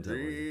Pilots. Stone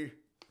Temple.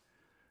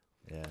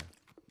 Yeah.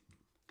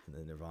 And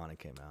then Nirvana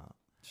came out.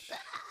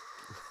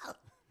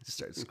 Just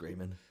started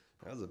screaming.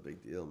 That was a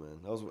big deal, man.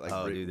 That was like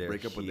Oh, dude, they're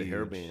break up with the hair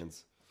huge.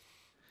 bands.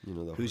 You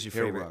know, the Who's your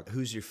hair favorite? rock.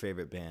 Who's your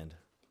favorite band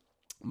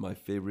My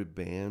favorite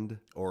band?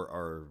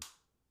 or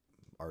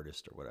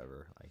artist or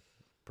whatever, like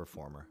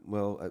performer?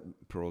 Well,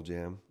 Pearl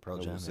Jam. Pearl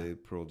I Jam, would say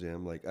Pearl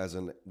Jam, like as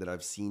in that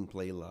I've seen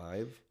play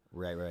live.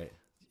 Right, right,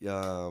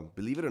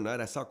 Believe it or not,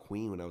 I saw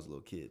Queen when I was a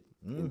little kid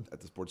at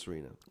the sports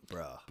arena.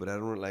 bruh. But I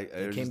don't like.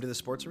 They came to the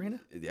sports arena.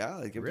 Yeah,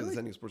 I came to Really? the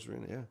San Diego Sports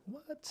Arena. Yeah,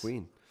 What?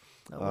 Queen.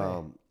 No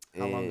way.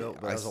 How long ago?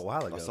 and That was a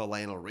while ago. I saw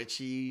Lionel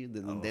Richie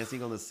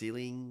dancing on the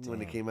ceiling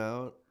when it came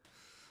out.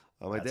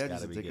 My That's dad gotta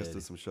used to be take us good.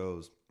 to some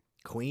shows.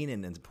 Queen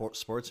and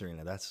sports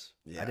arena. That's.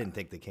 Yeah. I didn't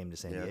think they came to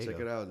San Yeah, Diego.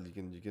 check it out. You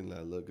can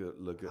look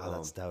at.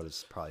 Oh, that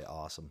was probably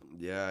awesome.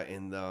 Yeah,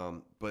 and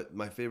but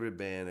my favorite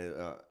band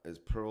is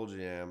Pearl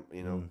Jam.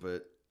 You know,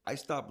 but I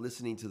stopped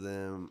listening to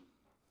them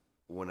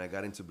when I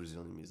got into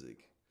Brazilian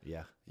music.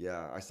 Yeah.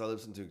 Yeah, I started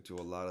listening to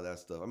a lot of that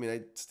stuff. I mean,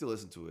 I still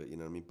listen to it, you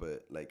know what I mean?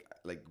 But like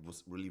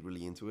was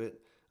really into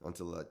it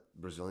until like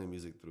Brazilian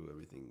music threw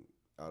everything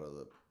out of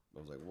the. I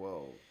was like,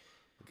 whoa,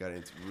 I got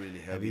into really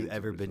heavy. Have you into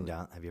ever been Brazilian.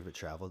 down? Have you ever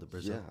traveled to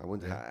Brazil? Yeah, I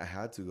went. I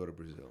had to go to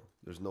Brazil.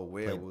 There's no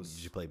way Did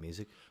you play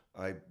music?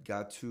 I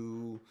got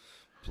to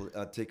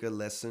take a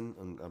lesson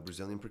on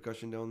Brazilian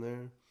percussion down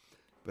there,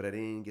 but I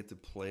didn't get to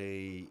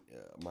play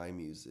my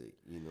music,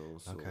 you know.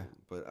 So, Okay.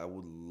 But I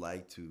would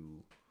like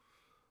to.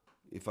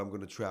 If I'm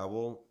going to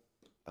travel,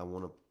 I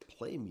want to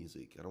play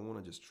music. I don't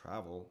want to just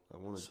travel. I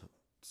want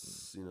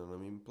to, you know what I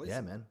mean? Play Yeah,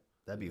 some- man.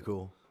 That'd be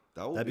cool.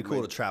 That'd be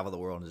cool to travel the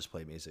world and just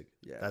play music.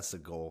 Yeah, that's the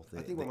goal.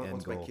 I think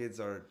once my kids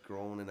are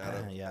grown and out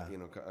of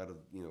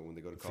when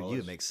they go to college. For you,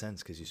 it makes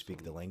sense because you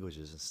speak the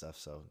languages and stuff.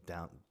 So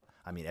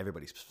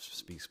everybody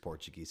speaks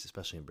Portuguese,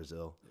 especially in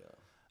Brazil. Yeah.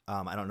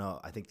 I don't know.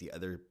 I think the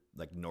other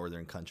like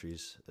northern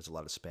countries, there's a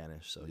lot of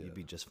Spanish, so you'd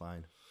be just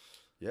fine.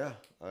 Yeah,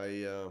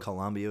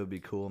 Colombia would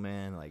be cool,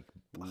 man. Like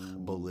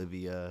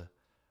Bolivia,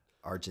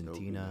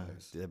 Argentina.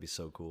 Nice. That'd be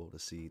so cool to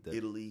see.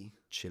 Italy,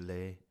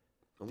 Chile.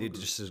 Dude,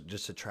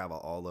 just to travel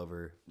all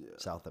over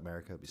South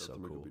America would be so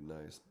cool. Would be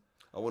nice.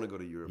 I want to go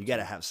to Europe. You got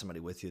to have somebody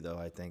with you though.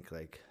 I think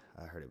I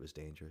heard it was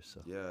dangerous.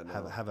 So yeah,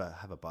 no. have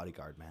a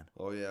bodyguard, man.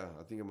 Oh yeah,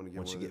 I think I'm gonna get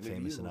once one. you get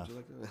famous enough.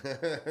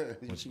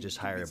 Once you just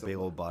hire a big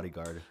old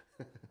bodyguard,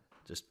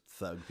 just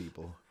thug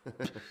people.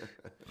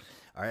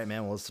 All right,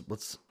 man. Well,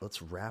 let's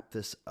wrap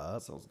this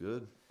up. Sounds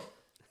good.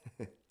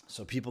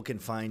 So people can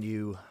find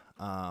you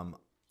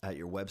at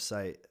your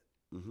website,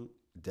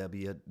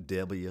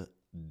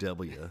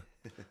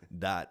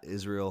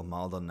 www.Israel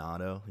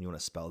Maldonado. You want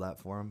to spell that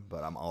for him?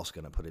 But I'm also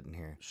going to put it in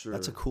here. Sure.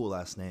 That's a cool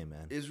last name,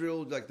 man.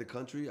 Israel, like the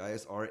country,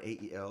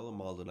 ISRAEL,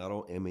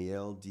 Maldonado,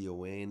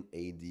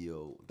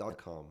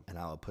 MALDONADO.com. And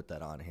I'll put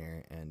that on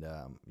here. And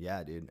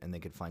yeah, dude. And they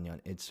can find you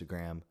on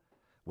Instagram.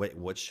 Wait,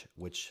 which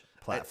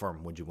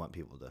platform would you want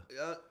people to?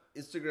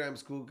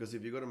 Instagram's cool because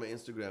if you go to my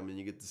Instagram, then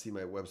you get to see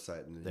my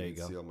website and there you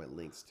can see all my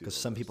links too. Because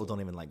some people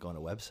don't even like going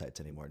to websites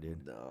anymore,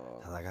 dude.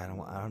 No, Like I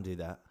don't do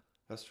that.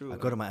 That's true. I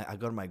go to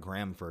my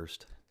gram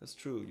first. That's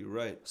true. You're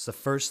right. It's the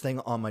first thing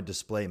on my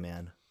display,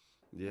 man.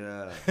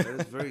 Yeah, that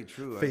is very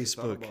true. Facebook. I just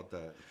thought about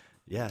that.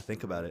 Yeah,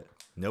 think about it.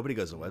 Nobody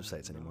goes to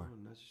websites anymore.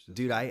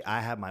 Dude, I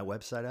have my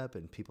website up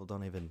and people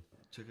don't even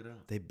check it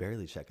out. They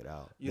barely check it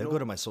out. They'll go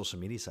to my social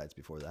media sites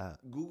before that.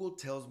 Google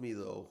tells me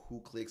though who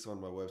clicks on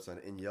my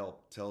website, and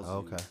Yelp tells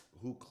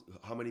you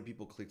how many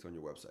people clicked on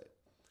your website.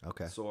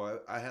 Okay. So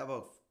I have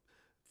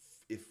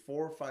if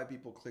 4 or 5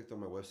 people clicked on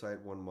my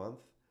website 1 month,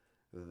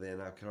 then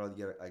I could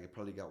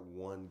probably got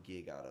 1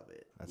 gig out of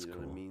it. That's cool.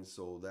 You know what I mean?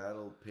 So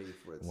that'll pay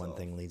for itself. One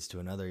thing leads to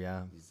another,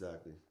 yeah.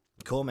 Exactly.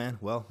 Cool, man.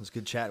 Well, it was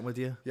good chatting with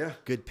you. Yeah.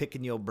 Good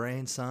picking your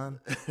brain,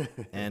 son.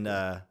 And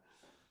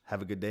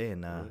have a good day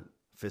and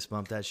fist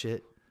bump that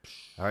shit.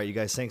 All right, you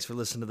guys, thanks for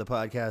listening to the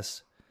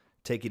podcast.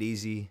 Take it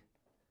easy.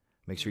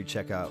 Make sure you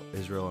check out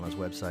Israel on his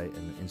website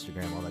and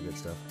Instagram, all that good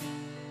stuff.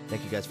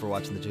 Thank you guys for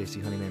watching the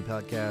JC Honeyman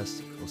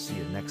podcast. We'll see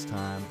you next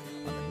time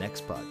on the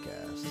next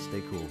podcast.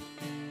 Stay cool.